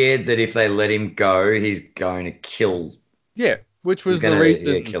 They're scared that if they let him go, he's going to kill. Yeah, which was the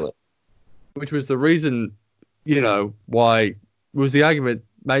reason. Yeah, kill it. Which was the reason, why was the argument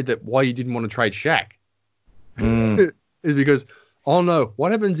made that why you didn't want to trade Shaq is because, oh no,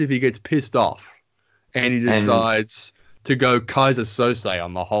 what happens if he gets pissed off and he decides to go Kaiser Sose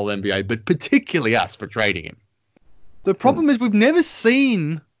on the whole NBA, but particularly us for trading him? The problem is we've never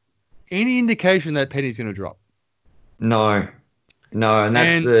seen any indication that penny's going to drop. No, and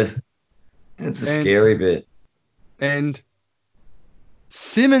that's the scary bit. And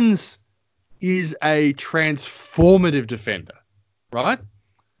Simmons is a transformative defender, right?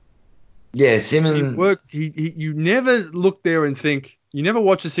 Yeah, Simmons. You never look there and think, you never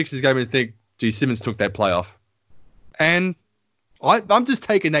watch a Sixers game and think, gee, Simmons took that playoff. And I'm just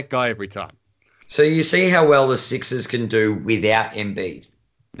taking that guy every time. So you see how well the Sixers can do without Embiid.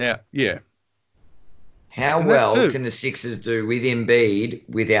 Yeah. How well can the Sixers do with Embiid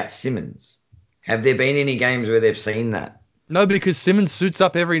without Simmons? Have there been any games where they've seen that? No, because Simmons suits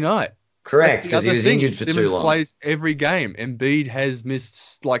up every night. Correct, because he was injured for Simmons too long. plays every game. Embiid has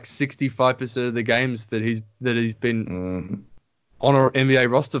missed like 65% of the games that he's been on an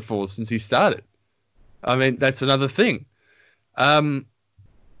NBA roster for since he started. I mean, that's another thing. The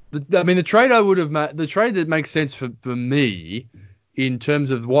trade I would have made, the trade that makes sense for me in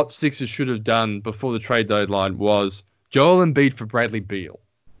terms of what Sixers should have done before the trade deadline was Joel Embiid for Bradley Beal.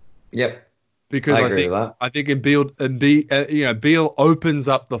 Yep. Because I think Embiid, Beal opens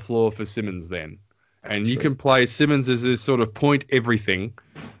up the floor for Simmons then. And you can play Simmons as this sort of point everything,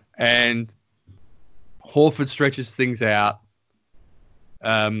 and Horford stretches things out.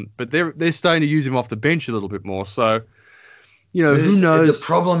 But they're starting to use him off the bench a little bit more. So, who knows? The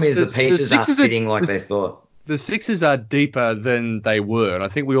problem is the pieces aren't fitting like they thought. The Sixers are deeper than they were. And I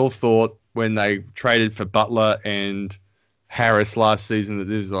think we all thought when they traded for Butler and Harris last season that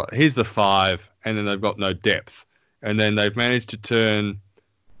there's like, here's the five, and then they've got no depth. And then they've managed to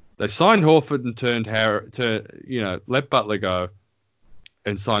they signed Horford and let Butler go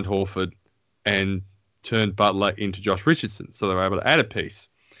and signed Horford and turned Butler into Josh Richardson. So they were able to add a piece.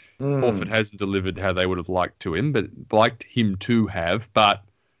 Horford hasn't delivered how they would have liked him to have, but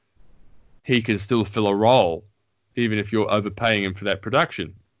he can still fill a role, even if you're overpaying him for that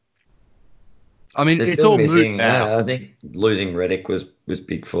production. I mean, it's all moot now. I think losing Redick was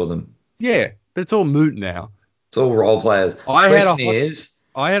big for them. Yeah, but it's all moot now. It's all role players. I had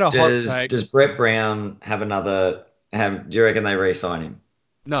a hot take. Does Brett Brown do you reckon they re-sign him?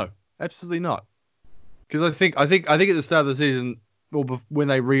 No, absolutely not. Because I think at the start of the season, or when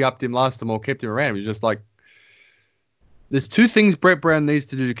they re-upped him last time or kept him around, it was just like, there's two things Brett Brown needs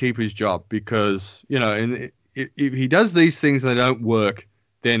to do to keep his job, because, and if he does these things and they don't work,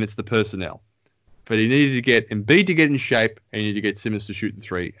 then it's the personnel. But he needed to get Embiid to get in shape, and he needed to get Simmons to shoot the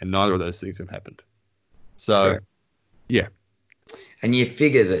three, and neither of those things have happened. So, yeah. And you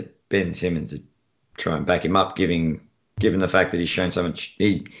figure that Ben Simmons would try and back him up, given the fact that he's shown so much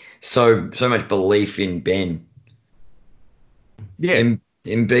belief in Ben. Yeah,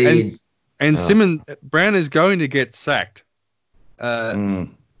 Embiid and Simmons. Brown is going to get sacked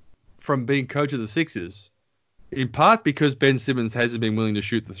from being coach of the Sixers, in part because Ben Simmons hasn't been willing to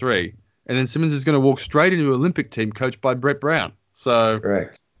shoot the three, and then Simmons is going to walk straight into an Olympic team coached by Brett Brown. So,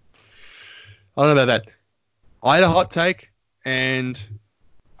 correct. I don't know about that. I had a hot take, and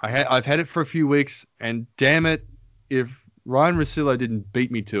I've had it for a few weeks, and damn it, if Ryan Russillo didn't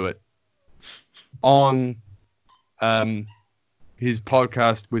beat me to it on his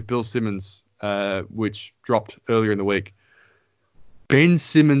podcast with Bill Simmons, which dropped earlier in the week. Ben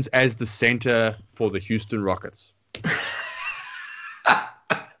Simmons as the center for the Houston Rockets.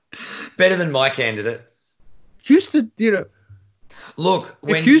 Better than my candidate. Houston, Look,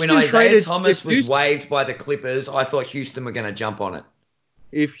 when Isaiah Thomas was waived by the Clippers, I thought Houston were going to jump on it.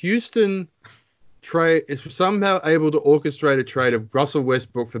 If Houston is somehow able to orchestrate a trade of Russell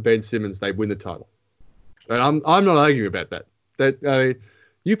Westbrook for Ben Simmons, they win the title. And I'm not arguing about that.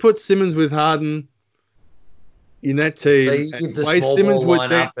 You put Simmons with Harden in that team. So you give the small Simmons ball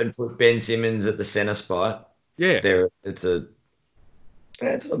line up and put Ben Simmons at the center spot. Yeah. It's not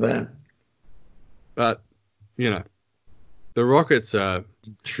bad. But, the Rockets are...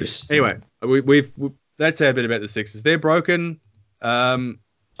 Interesting. Anyway, we've that's our bit about the Sixers. They're broken. I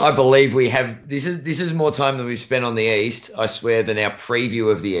believe we have... This is more time than we've spent on the East, I swear, than our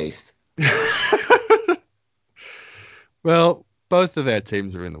preview of the East. Well, both of our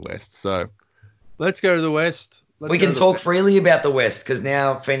teams are in the West, so let's go to the West. We can talk freely about the West, because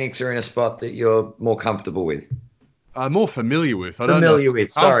now Phoenix are in a spot that you're more comfortable with. I'm more familiar with.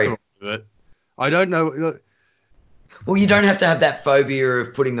 Sorry. I don't know. Well, you don't have to have that phobia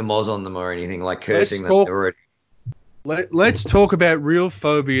of putting the moz on them or anything, like cursing them already. Let's talk about real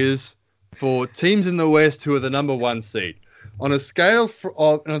phobias for teams in the West who are the number one seed. On a scale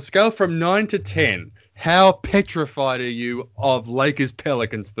from 9 to 10, how petrified are you of Lakers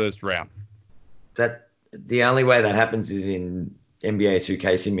Pelicans first round? That the only way that happens is in NBA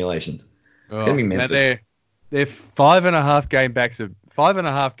 2K simulations. It's going to be Memphis. They're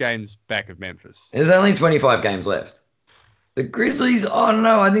 5.5 games back of Memphis. There's only 25 games left. The Grizzlies, I don't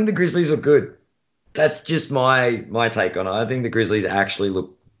know. I think the Grizzlies are good. That's just my take on it. I think the Grizzlies actually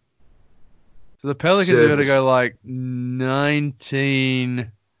look. So the Pelicans are going to go like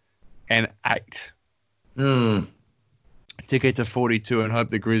 19-8 to get to 42, and hope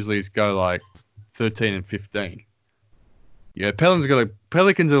the Grizzlies go like 13-15. Yeah,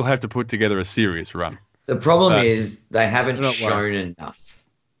 Pelicans will have to put together a serious run. The problem is they haven't shown enough.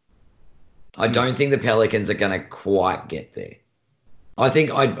 I don't think the Pelicans are going to quite get there. I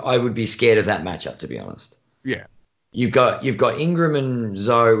think I would be scared of that matchup, to be honest. Yeah. You've got Ingram and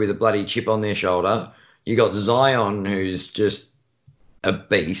Zoe with a bloody chip on their shoulder. You got Zion, who's just a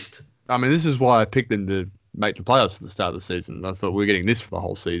beast. I mean, this is why I picked them to make the playoffs at the start of the season. I thought we were getting this for the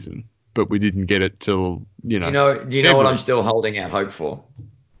whole season, but we didn't get it till, Do you know what February. I'm still holding out hope for? In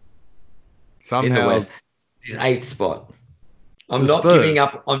the Somehow West, this 8th spot. I'm The not Spurs. giving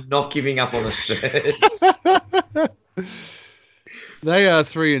up. I'm not giving up on the Spurs. they are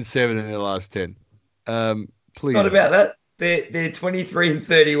 3-7 in their last 10. It's Please. not about that. They're 23 and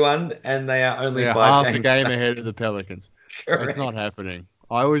 31, and they are only They're 5 half games a game ahead of the Pelicans. Correct. It's not happening.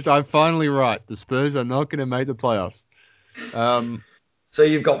 I'm finally right. The Spurs are not going to make the playoffs. So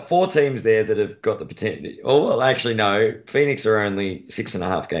you've got 4 teams there that have got the potential. Oh, well, actually, no. Phoenix are only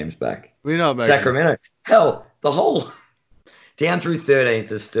 6.5 games back. We're not making Sacramento. Hell, the whole down through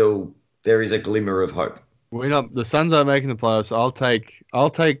 13th is still, there is a glimmer of hope. We're not. The Suns aren't making the playoffs. I'll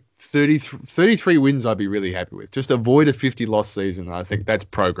take 33 wins. I'd be really happy with. Just avoid a 50-loss season. I think that's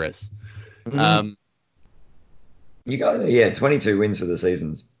progress. You got 22 wins for the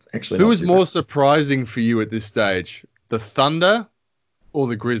seasons. Actually, Who not is too more surprising for you at this stage, the Thunder or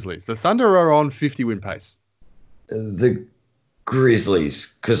the Grizzlies? The Thunder are on 50-win pace. bad. The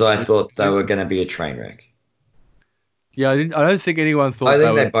Grizzlies, because I thought they were going to be a train wreck. Yeah, I don't think anyone thought I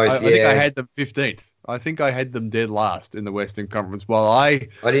think they they both. I think I had them 15th. I think I had them dead last in the Western Conference. While I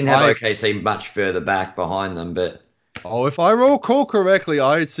didn't have OKC much further back behind them, but if I recall correctly,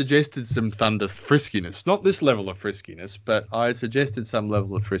 I had suggested some Thunder friskiness. Not this level of friskiness, but I had suggested some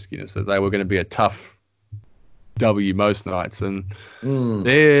level of friskiness that they were going to be a tough W most nights. And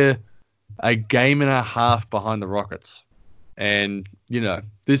they're a game and a half behind the Rockets. And,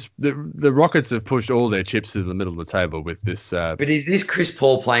 the Rockets have pushed all their chips to the middle of the table with this. but is this Chris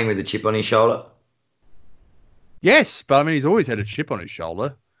Paul playing with a chip on his shoulder? Yes, but I mean, he's always had a chip on his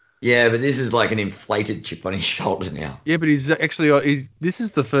shoulder. Yeah, but this is like an inflated chip on his shoulder now. Yeah, but this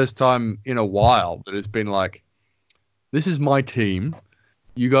is the first time in a while that it's been like, this is my team.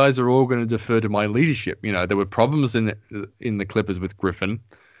 You guys are all going to defer to my leadership. There were problems in the Clippers with Griffin.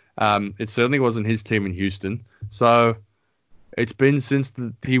 It certainly wasn't his team in Houston. So it's been since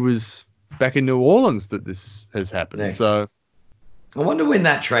he was back in New Orleans that this has happened. Yeah. So I wonder when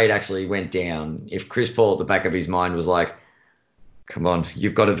that trade actually went down, if Chris Paul at the back of his mind was like, come on,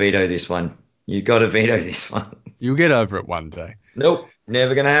 you've got to veto this one. You've got to veto this one. you'll get over it one day. Nope,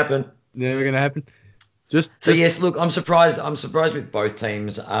 never going to happen. Never going to happen. Yes, look, I'm surprised. I'm surprised with both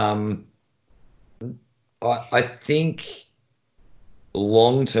teams. I think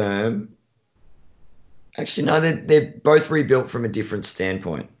long term, actually, no, they're both rebuilt from a different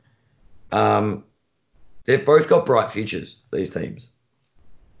standpoint. They've both got bright futures, these teams.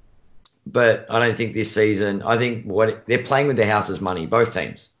 But I don't think this season. I think they're playing with their house's money. Both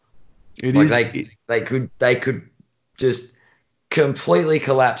teams. They could just completely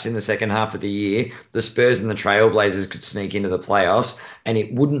collapse in the second half of the year. The Spurs and the Trailblazers could sneak into the playoffs, and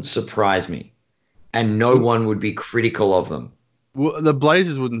it wouldn't surprise me. And no one would be critical of them. Well, the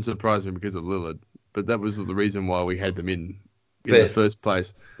Blazers wouldn't surprise me because of Lillard, but that was the reason why we had them in the first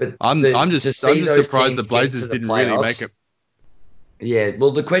place. But I'm just surprised the Blazers didn't really make it. Yeah, well,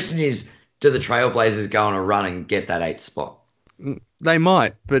 the question is, do the Trailblazers go on a run and get that 8th spot? They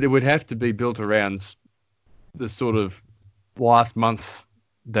might, but it would have to be built around the sort of last month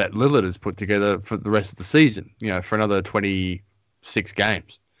that Lillard has put together for the rest of the season, for another 26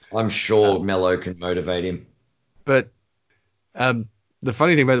 games. I'm sure Melo can motivate him. But the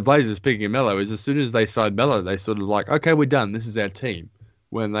funny thing about the Blazers, speaking of Melo, is as soon as they signed Melo, they sort of like, okay, we're done. This is our team.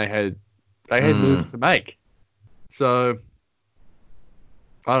 When they had moves to make. So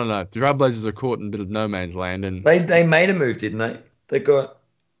I don't know. The Trailblazers are caught in a bit of no man's land, and they made a move, didn't they?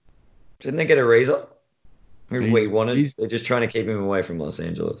 Didn't they get a Reza? Who we wanted. They're just trying to keep him away from Los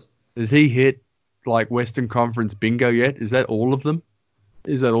Angeles. Has he hit like Western Conference bingo yet? Is that all of them?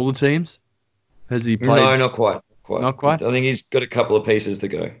 Is that all the teams? Has he played? No, not quite. Not quite? I think he's got a couple of pieces to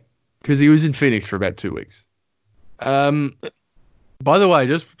go. Because he was in Phoenix for about 2 weeks. By the way,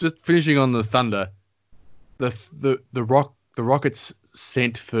 just finishing on the Thunder, the Rockets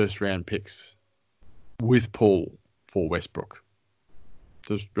sent first round picks with Paul for Westbrook.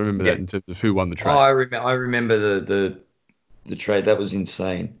 Just remember that in terms of who won the trade. Oh, I remember the trade. That was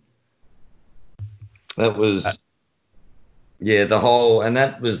insane. That was the whole, and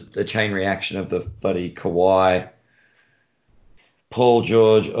that was the chain reaction of the bloody Kawhi, Paul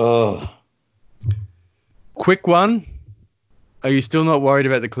George. Oh, quick one. Are you still not worried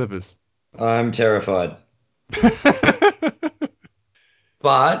about the Clippers? I'm terrified.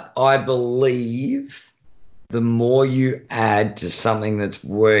 But I believe the more you add to something that's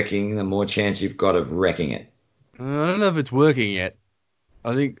working, the more chance you've got of wrecking it. I don't know if it's working yet.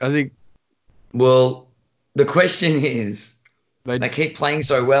 I think Well, the question is, they they keep playing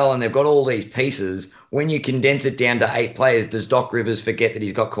so well and they've got all these pieces. When you condense it down to 8 players, does Doc Rivers forget that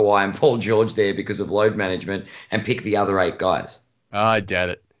he's got Kawhi and Paul George there because of load management and pick the other 8 guys? I doubt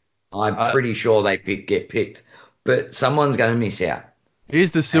it. I'm pretty sure they get picked, but someone's going to miss out.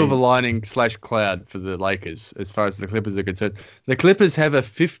 Here's the silver And lining / cloud for the Lakers as far as the Clippers are concerned. The Clippers have a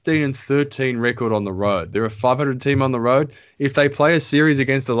 15-13 record on the road. They're a 500 team on the road. If they play a series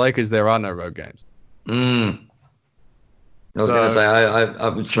against the Lakers, there are no road games. I was going to say, I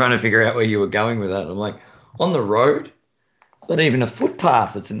was trying to figure out where you were going with that. I'm like, on the road? It's not even a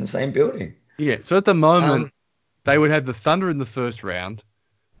footpath. It's in the same building. Yeah, so at the moment, they would have the Thunder in the first round,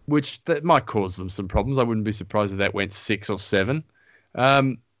 which that might cause them some problems. I wouldn't be surprised if that went 6 or 7.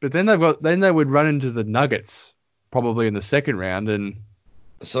 But then they would run into the Nuggets probably in the second round, and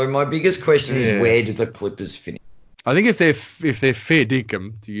so my biggest question is, where do the Clippers finish? I think if they're fair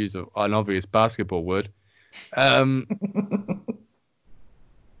dinkum, to use an obvious basketball word, now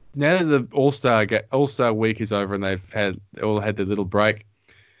that the All-Star week is over and they've all had their little break,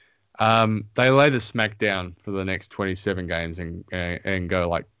 they lay the smack down for the next 27 games and go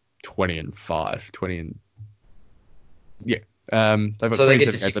like 20-5, 20 and yeah. They've got so they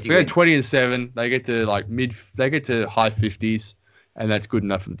get to 60 If they get 20-7, they get to they get to high 50s, and that's good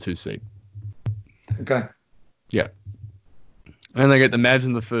enough for the 2 seed. Okay. Yeah. And they get the Mavs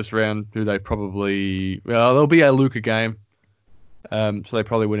in the first round, who they there'll be a Luka game. So they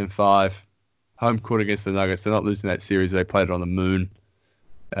probably win in 5. Home court against the Nuggets. They're not losing that series. They played it on the moon.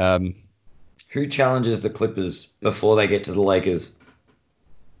 Who challenges the Clippers before they get to the Lakers?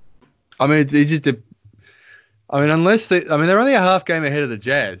 I mean, unless they're only a half game ahead of the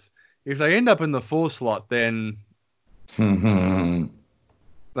Jazz. If they end up in the 4 slot, then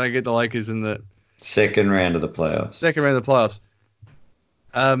they get the Lakers in the second round of the playoffs.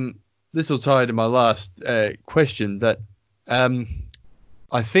 This will tie into my last question. That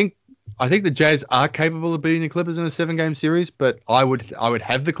I think the Jazz are capable of beating the Clippers in a 7-game series, but I would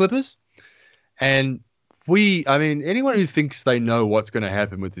have the Clippers. And anyone who thinks they know what's going to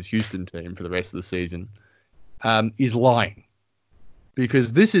happen with this Houston team for the rest of the season is lying,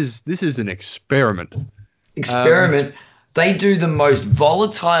 because this is an experiment. They do the most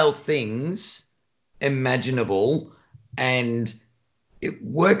volatile things imaginable, and it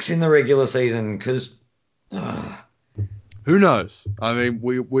works in the regular season because who knows? I mean,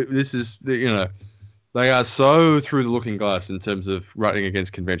 this is they are so through the looking glass in terms of running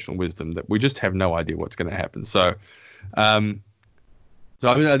against conventional wisdom that we just have no idea what's going to happen. So,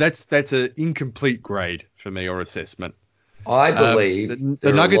 that's an incomplete grade for me, or assessment. I believe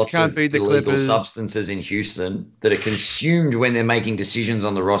the Nuggets can't beat the Clippers. Substances in Houston that are consumed when they're making decisions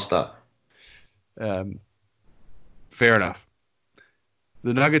on the roster. Fair enough.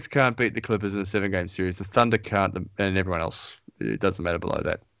 The Nuggets can't beat the Clippers in a 7-game series. The Thunder can't, and everyone else, it doesn't matter below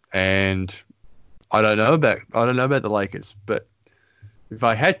that. And I don't know about the Lakers, but if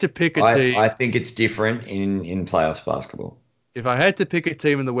I had to pick a team, I think it's different in playoffs basketball. If I had to pick a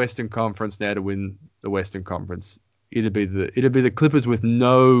team in the Western Conference now to win the Western Conference, it'd be the Clippers with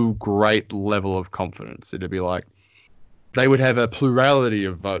no great level of confidence. It'd be like they would have a plurality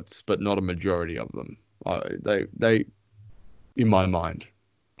of votes, but not a majority of them. They in my mind.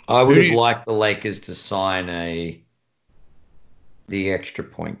 I would have liked the Lakers to sign the extra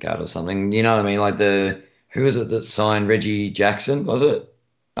point guard or something. You know what I mean? Like who was it that signed Reggie Jackson? Was it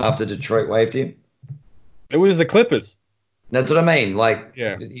after Detroit waived him? It was the Clippers. That's what I mean. Like,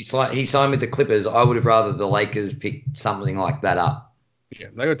 yeah, he signed with the Clippers. I would have rather the Lakers pick something like that up. Yeah,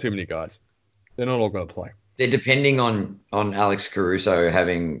 they got too many guys. They're not all going to play. They're depending on Alex Caruso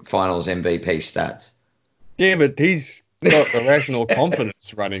having Finals MVP stats. Yeah, but he's got irrational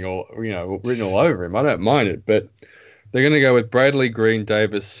confidence written all over him. I don't mind it, but they're going to go with Bradley, Green,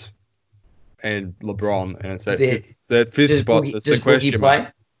 Davis, and LeBron, and it's that fifth spot. That's the question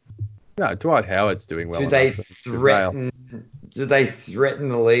mark. No, Dwight Howard's doing well. Do they threaten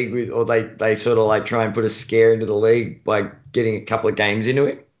the league with, or they sort of like try and put a scare into the league by getting a couple of games into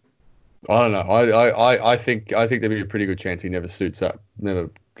it? I don't know. I think there'd be a pretty good chance he never suits up, never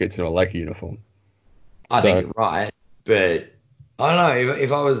gets in a Laker uniform. I think you're right, but I don't know.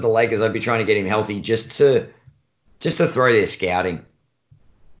 If I was the Lakers, I'd be trying to get him healthy just to throw their scouting.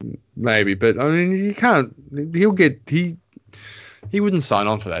 Maybe, but I mean, you can't. He wouldn't sign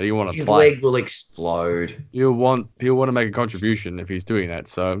on for that. He'll want to play. His leg will explode. He'll want to make a contribution if he's doing that.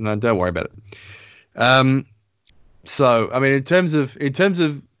 So no, don't worry about it. So I mean, in terms of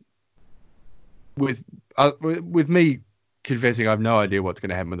with me confessing, I have no idea what's going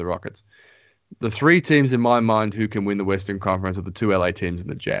to happen with the Rockets. the three teams in my mind who can win the Western Conference are the two LA teams and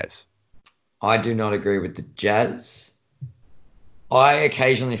the Jazz. I do not agree with the Jazz. I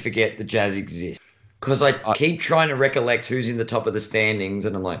occasionally forget the Jazz exist because I keep trying to recollect who's in the top of the standings,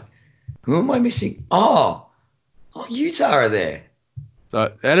 and I'm like, who am I missing? Oh, Utah are there.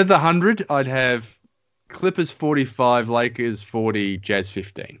 So out of the 100, I'd have Clippers 45, Lakers 40, Jazz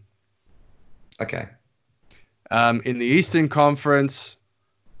 15. Okay. In the Eastern Conference,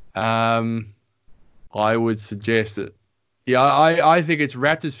 I would suggest that, I think it's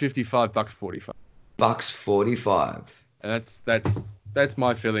Raptors 55, Bucks 45. Bucks 45. And that's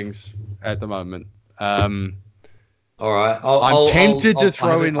my feelings at the moment. All right. I'm tempted to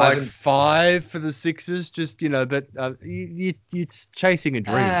throw in like 5 for the Sixers, just, but it's chasing a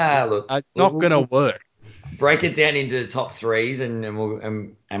dream. Look, it's not going to work. Break it down into the top threes, and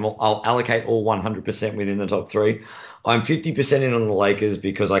I'll allocate all 100% within the top three. I'm 50% in on the Lakers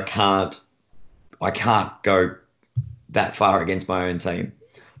because I can't go that far against my own team.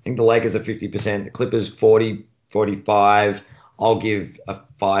 I think the Lakers are 50%, the Clippers 40, 45. I'll give a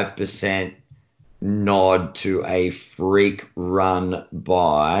 5% nod to a freak run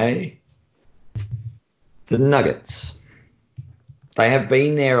by the Nuggets. They have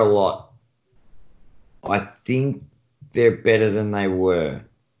been there a lot. I think they're better than they were.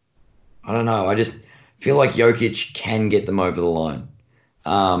 I don't know. I just feel like Jokic can get them over the line.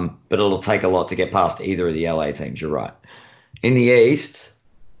 But it'll take a lot to get past either of the LA teams. You're right. In the East,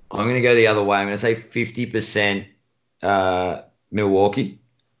 I'm going to go the other way. I'm going to say 50% Milwaukee.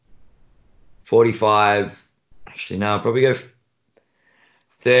 45. Actually, no, I'll probably go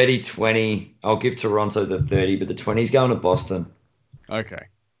 30-20. I'll give Toronto the 30, but the 20's going to Boston. Okay.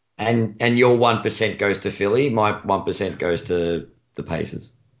 And your 1% goes to Philly. My 1% goes to the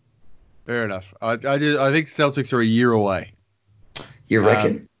Pacers. Fair enough. I think Celtics are a year away. You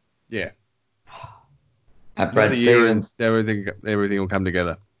reckon? Yeah. At Brad Stevens, everything will come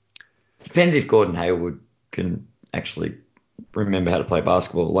together. Depends if Gordon Hayward can actually remember how to play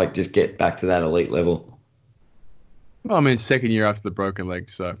basketball. Like, just get back to that elite level. Well, I mean, second year after the broken leg,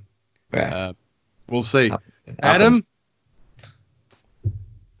 so we'll see. Adam,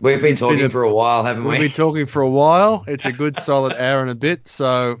 we've been talking for a while, haven't we? We've been talking for a while. It's a good solid hour and a bit.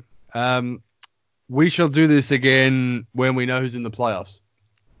 So we shall do this again when we know who's in the playoffs.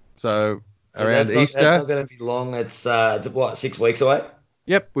 So around Easter. That's not going to be long. It's what, 6 weeks away?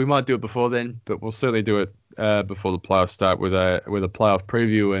 Yep, we might do it before then, but we'll certainly do it before the playoffs start with a playoff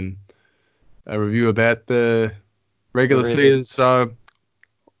preview and a review about the regular season. So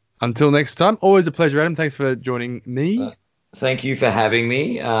until next time, always a pleasure, Adam. Thanks for joining me. Thank you for having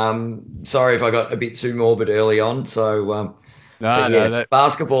me. Sorry if I got a bit too morbid early on. So,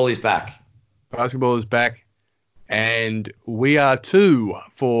 basketball is back. Basketball is back, and we are too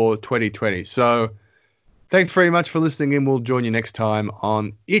for 2020. So, thanks very much for listening in. We'll join you next time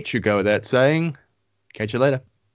on It Should Go Without Saying. Catch you later.